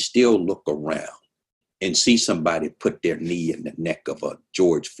 and they still look around and see somebody put their knee in the neck of a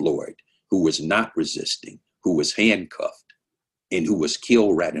George Floyd who was not resisting, who was handcuffed, and who was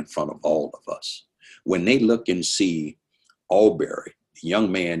killed right in front of all of us. When they look and see Albury, a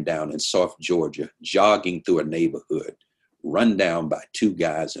young man down in South Georgia, jogging through a neighborhood, run down by two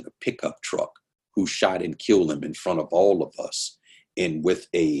guys in a pickup truck who shot and killed him in front of all of us, and with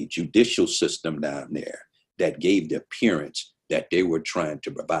a judicial system down there that gave the appearance that they were trying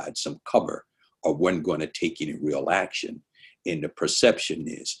to provide some cover or weren't going to take any real action. And the perception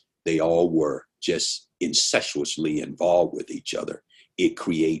is they all were just incestuously involved with each other. It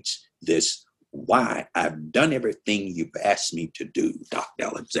creates this, why? I've done everything you've asked me to do, Dr.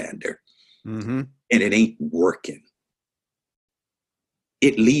 Alexander, and it ain't working.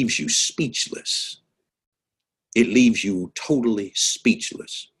 It leaves you speechless. It leaves you totally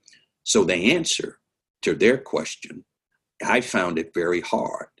speechless. So the answer to their question, I found it very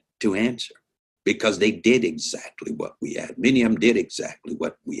hard to answer because they did exactly what we asked. Many of them did exactly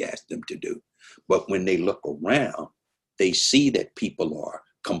what we asked them to do. But when they look around, they see that people are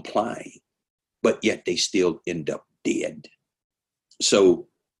complying, but yet they still end up dead. So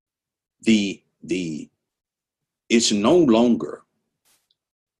it's no longer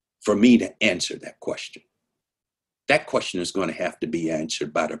for me to answer that question. That question is going to have to be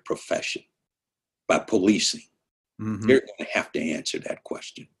answered by the profession, by policing. They're going to have to answer that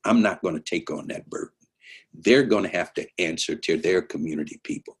question. I'm not going to take on that burden. They're going to have to answer to their community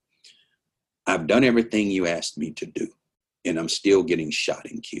people. I've done everything you asked me to do, and I'm still getting shot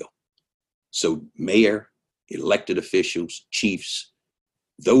and killed. So mayor, elected officials, chiefs,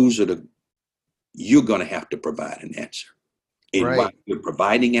 you're going to have to provide an answer. And while you're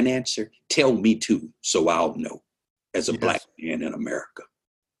providing an answer, tell me too, so I'll know as a Black man in America.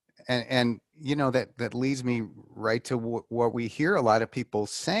 And you know, that leads me right to what we hear a lot of people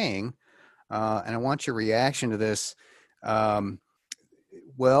saying, and I want your reaction to this.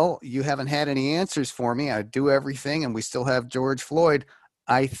 Well, you haven't had any answers for me. I do everything, and we still have George Floyd.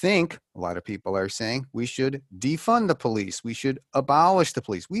 I think a lot of people are saying we should defund the police. We should abolish the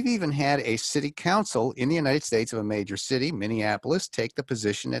police. We've even had a city council in the United States of a major city, Minneapolis, take the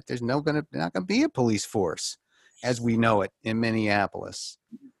position that there's not going to be a police force as we know it in Minneapolis.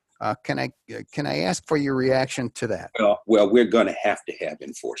 Can I ask for your reaction to that? Well, we're going to have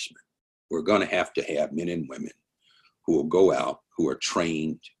enforcement. We're going to have men and women who will go out, who are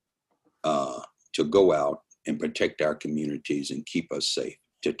trained to go out and protect our communities and keep us safe,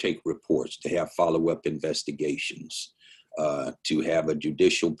 to take reports, to have follow-up investigations, to have a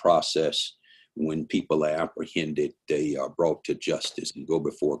judicial process. When people are apprehended, they are brought to justice and go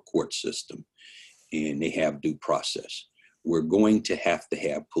before a court system, and they have due process. We're going to have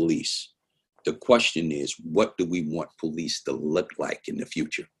police. The question is, what do we want police to look like in the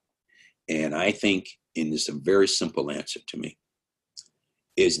future? And I think, and it's a very simple answer to me,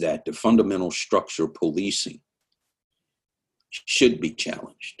 is that the fundamental structure of policing should be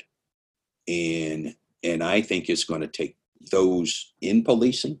challenged. And I think it's going to take those in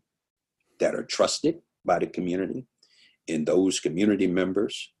policing that are trusted by the community and those community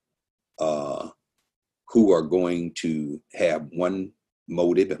members who are going to have one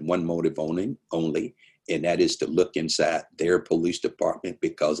motive and one motive only, and that is to look inside their police department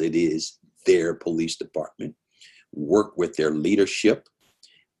because it is their police department, work with their leadership,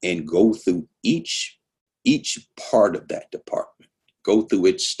 and go through each part of that department, go through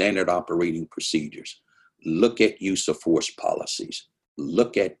its standard operating procedures, look at use of force policies,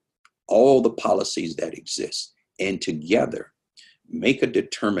 look at all the policies that exist, and together make a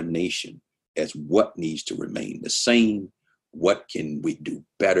determination as what needs to remain the same, what can we do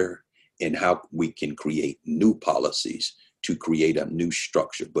better, and how we can create new policies to create a new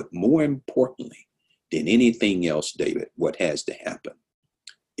structure. But more importantly than anything else, David, what has to happen,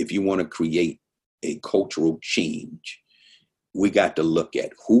 if you want to create a cultural change, we got to look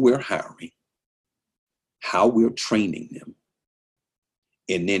at who we're hiring, how we're training them,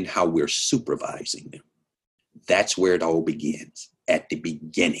 and then how we're supervising them. That's where it all begins, at the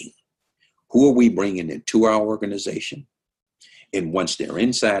beginning. Who are we bringing into our organization? And once they're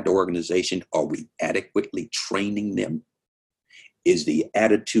inside the organization, are we adequately training them? Is the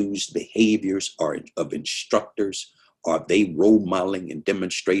attitudes, behaviors of instructors, are they role modeling and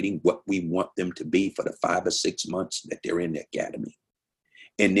demonstrating what we want them to be for the 5 or 6 months that they're in the academy?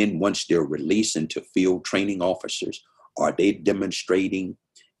 And then once they're released into field training officers, are they demonstrating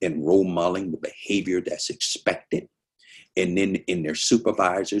and role modeling the behavior that's expected? And then in their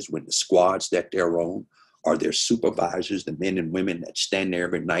supervisors, when the squads that they're on, are their supervisors, the men and women that stand there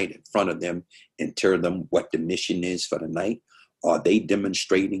every night in front of them and tell them what the mission is for the night? Are they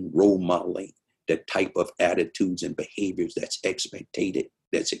demonstrating, role modeling the type of attitudes and behaviors that's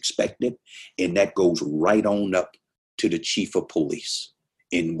expected? And that goes right on up to the chief of police.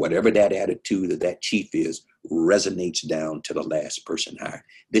 And whatever that attitude of that chief is, resonates down to the last person hired.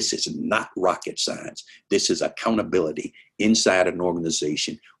 This is not rocket science. This is accountability inside an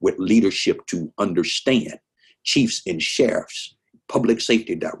organization with leadership to understand, chiefs and sheriffs, public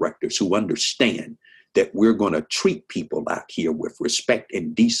safety directors who understand that we're going to treat people out here with respect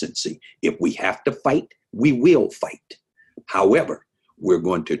and decency. If we have to fight, we will fight. However, we're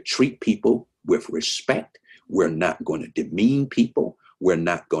going to treat people with respect. We're not going to demean people. We're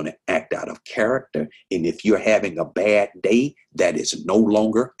not going to act out of character. And if you're having a bad day, that is no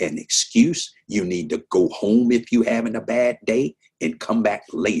longer an excuse. You need to go home if you're having a bad day and come back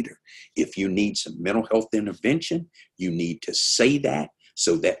later. If you need some mental health intervention, you need to say that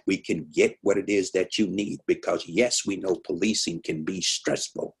so that we can get what it is that you need. Because yes, we know policing can be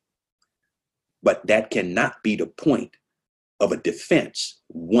stressful, but that cannot be the point of a defense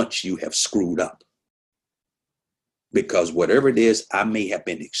once you have screwed up. Because whatever it is I may have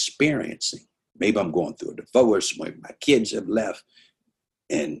been experiencing, maybe I'm going through a divorce, maybe my kids have left,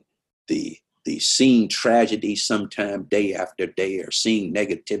 and the seeing tragedy sometime day after day, or seeing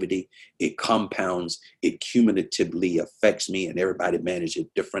negativity, it compounds, it cumulatively affects me, and everybody manages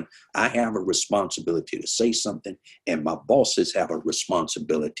it different. I have a responsibility to say something, and my bosses have a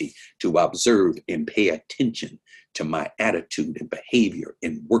responsibility to observe and pay attention to my attitude and behavior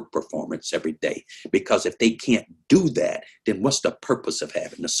and work performance every day. Because if they can't do that, then what's the purpose of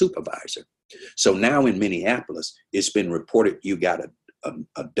having a supervisor? So now in Minneapolis, it's been reported you got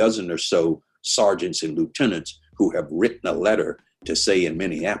a dozen or so sergeants and lieutenants who have written a letter to say in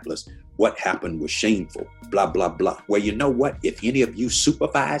Minneapolis, what happened was shameful, blah, blah, blah. Well, you know what? If any of you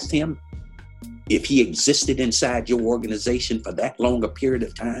supervised him, if he existed inside your organization for that long a period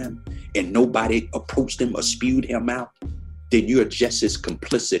of time and nobody approached him or spewed him out, then you're just as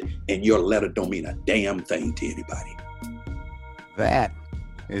complicit, and your letter don't mean a damn thing to anybody. That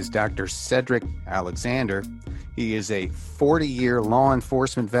is Dr. Cedric Alexander. He is a 40-year law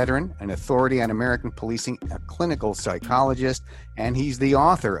enforcement veteran, an authority on American policing, a clinical psychologist, and he's the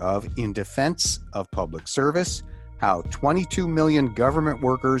author of In Defense of Public Service, How 22 Million Government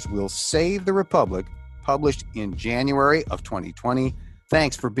Workers Will Save the Republic, published in January of 2020.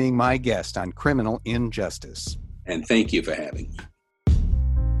 Thanks for being my guest on Criminal Injustice. And thank you for having me.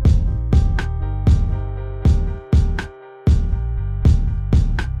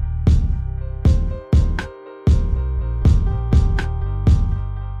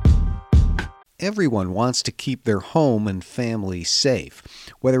 Everyone wants to keep their home and family safe.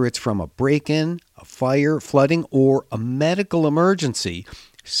 Whether it's from a break-in, a fire, flooding, or a medical emergency,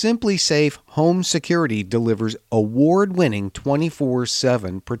 SimpliSafe Home Security delivers award-winning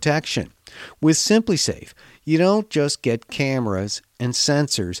 24/7 protection. With SimpliSafe, you don't just get cameras and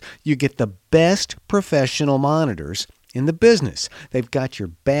sensors, you get the best professional monitors in the business. They've got your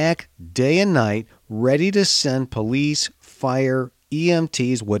back day and night, ready to send police, fire,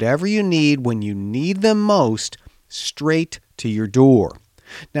 EMTs, whatever you need when you need them most, straight to your door.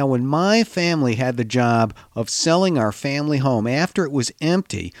 Now, when my family had the job of selling our family home after it was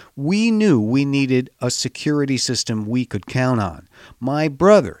empty, we knew we needed a security system we could count on. My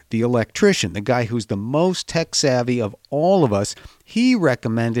brother, the electrician, the guy who's the most tech savvy of all of us, he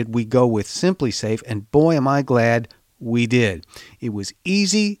recommended we go with SimpliSafe, and boy, am I glad we did. It was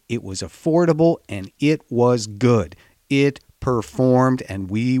easy, it was affordable, and it was good. It performed,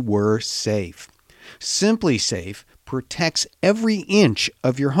 and we were safe. SimpliSafe protects every inch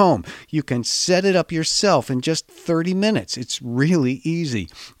of your home. You can set it up yourself in just 30 minutes. It's really easy.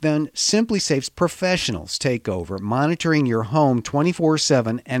 Then SimpliSafe's professionals take over, monitoring your home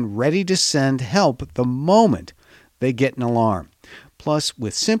 24/7 and ready to send help the moment they get an alarm. Plus,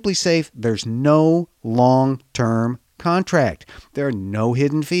 with SimpliSafe, there's no long-term contract. There are no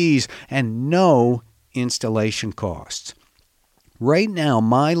hidden fees and no installation costs. Right now,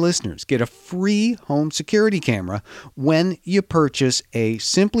 my listeners get a free home security camera when you purchase a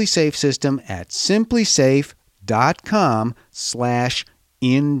SimpliSafe system at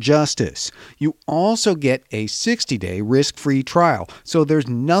simplisafe.com/injustice. You also get a 60-day risk-free trial, so there's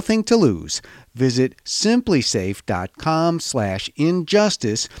nothing to lose. Visit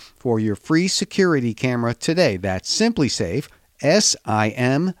simplisafe.com/injustice for your free security camera today. That's SimpliSafe,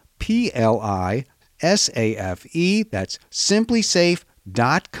 SimpliSafe. That's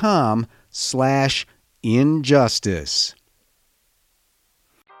simplisafe.com/injustice.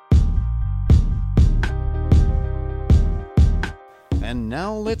 And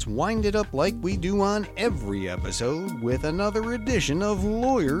now let's wind it up like we do on every episode with another edition of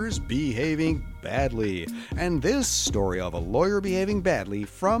Lawyers Behaving Badly. And this story of a lawyer behaving badly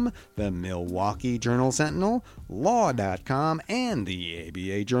from the Milwaukee Journal-Sentinel, Law.com, and the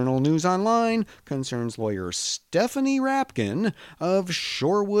ABA Journal News Online concerns lawyer Stephanie Rapkin of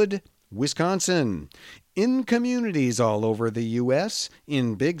Shorewood, Wisconsin. In communities all over the U.S.,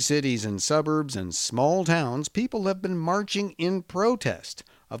 in big cities and suburbs and small towns, people have been marching in protest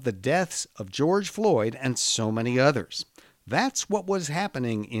of the deaths of George Floyd and so many others. That's what was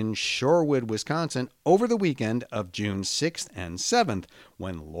happening in Shorewood, Wisconsin over the weekend of June 6th and 7th,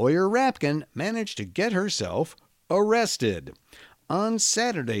 when lawyer Rapkin managed to get herself arrested. On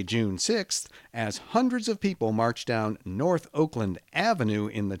Saturday, June 6th, as hundreds of people marched down North Oakland Avenue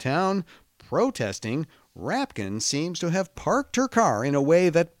in the town, protesting, Rapkin seems to have parked her car in a way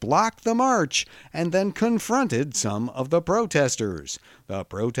that blocked the march and then confronted some of the protesters. The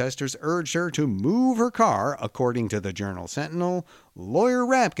protesters urged her to move her car, according to the Journal-Sentinel. Lawyer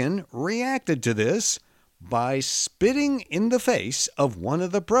Rapkin reacted to this by spitting in the face of one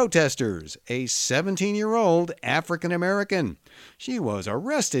of the protesters, a 17-year-old African-American. She was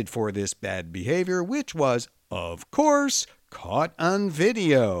arrested for this bad behavior, which was, of course, caught on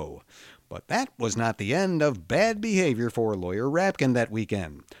video. But that was not the end of bad behavior for lawyer Rapkin that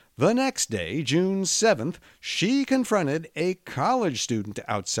weekend. The next day, June 7th, she confronted a college student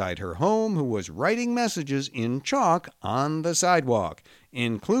outside her home who was writing messages in chalk on the sidewalk,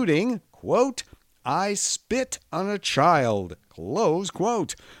 including, quote, "I spit on a child," close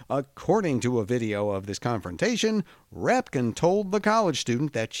quote. According to a video of this confrontation, Rapkin told the college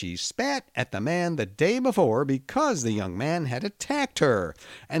student that she spat at the man the day before because the young man had attacked her,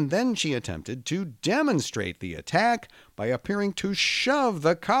 and then she attempted to demonstrate the attack by appearing to shove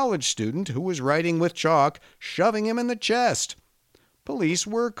the college student who was writing with chalk, shoving him in the chest. Police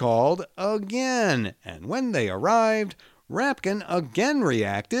were called again, and when they arrived, Rapkin again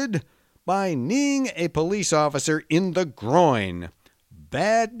reacted by kneeing a police officer in the groin.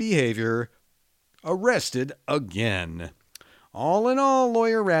 Bad behavior. Arrested again. All in all,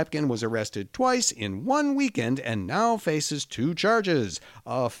 lawyer Rapkin was arrested twice in one weekend and now faces 2 charges: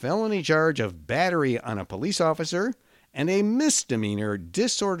 a felony charge of battery on a police officer and a misdemeanor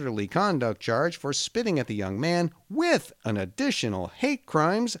disorderly conduct charge for spitting at the young man, with an additional hate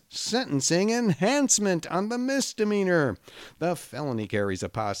crimes sentencing enhancement on the misdemeanor. The felony carries a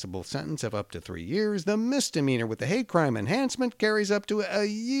possible sentence of up to 3 years. The misdemeanor with the hate crime enhancement carries up to a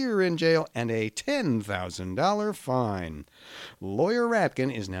year in jail and a $10,000 fine. Lawyer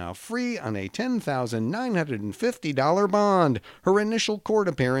Rapkin is now free on a $10,950 bond. Her initial court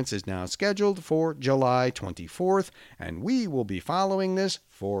appearance is now scheduled for July 24th, and we will be following this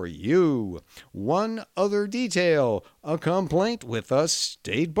for you. One other detail: a complaint with the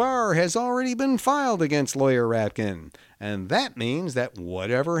State Bar has already been filed against lawyer Rapkin, and that means that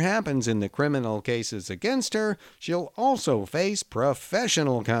whatever happens in the criminal cases against her, she'll also face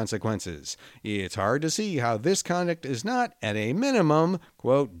professional consequences. It's hard to see how this conduct is not, at a minimum,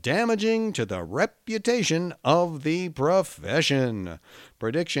 quote, damaging to the reputation of the profession.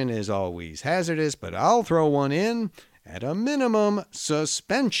 Prediction is always hazardous, but I'll throw one in. At a minimum,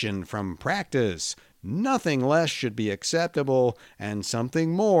 suspension from practice. Nothing less should be acceptable, and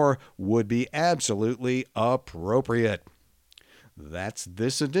something more would be absolutely appropriate. That's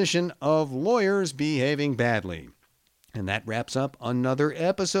this edition of Lawyers Behaving Badly. And that wraps up another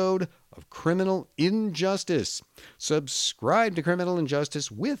episode of Criminal Injustice. Subscribe to Criminal Injustice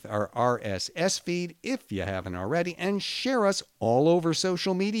with our RSS feed if you haven't already, and share us all over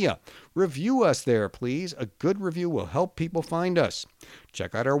social media. Review us there, please. A good review will help people find us.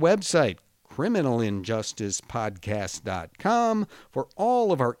 Check out our website, CriminalInjusticePodcast.com, for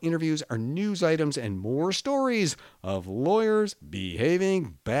all of our interviews, our news items, and more stories of lawyers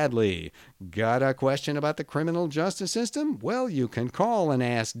behaving badly. Got a question about the criminal justice system? Well, you can call and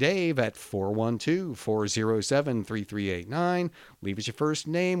ask Dave at 412-407-3389. Leave us your first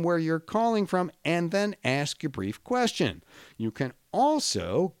name, where you're calling from, and then ask your brief question. You can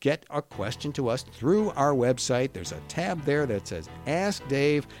also get a question to us through our website. There's a tab there that says Ask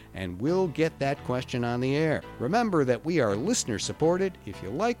Dave, and we'll get that question on the air. Remember that we are listener supported. If you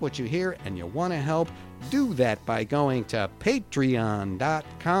like what you hear and you want to help, do that by going to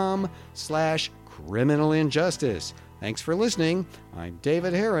patreon.com/criminalinjustice. Thanks for listening. I'm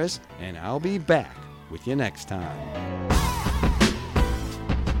David Harris, and I'll be back with you next time.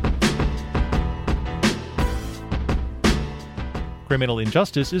 Criminal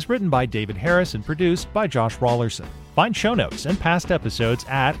Injustice is written by David Harris and produced by Josh Rawlerson. Find show notes and past episodes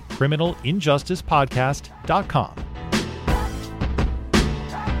at criminalinjusticepodcast.com.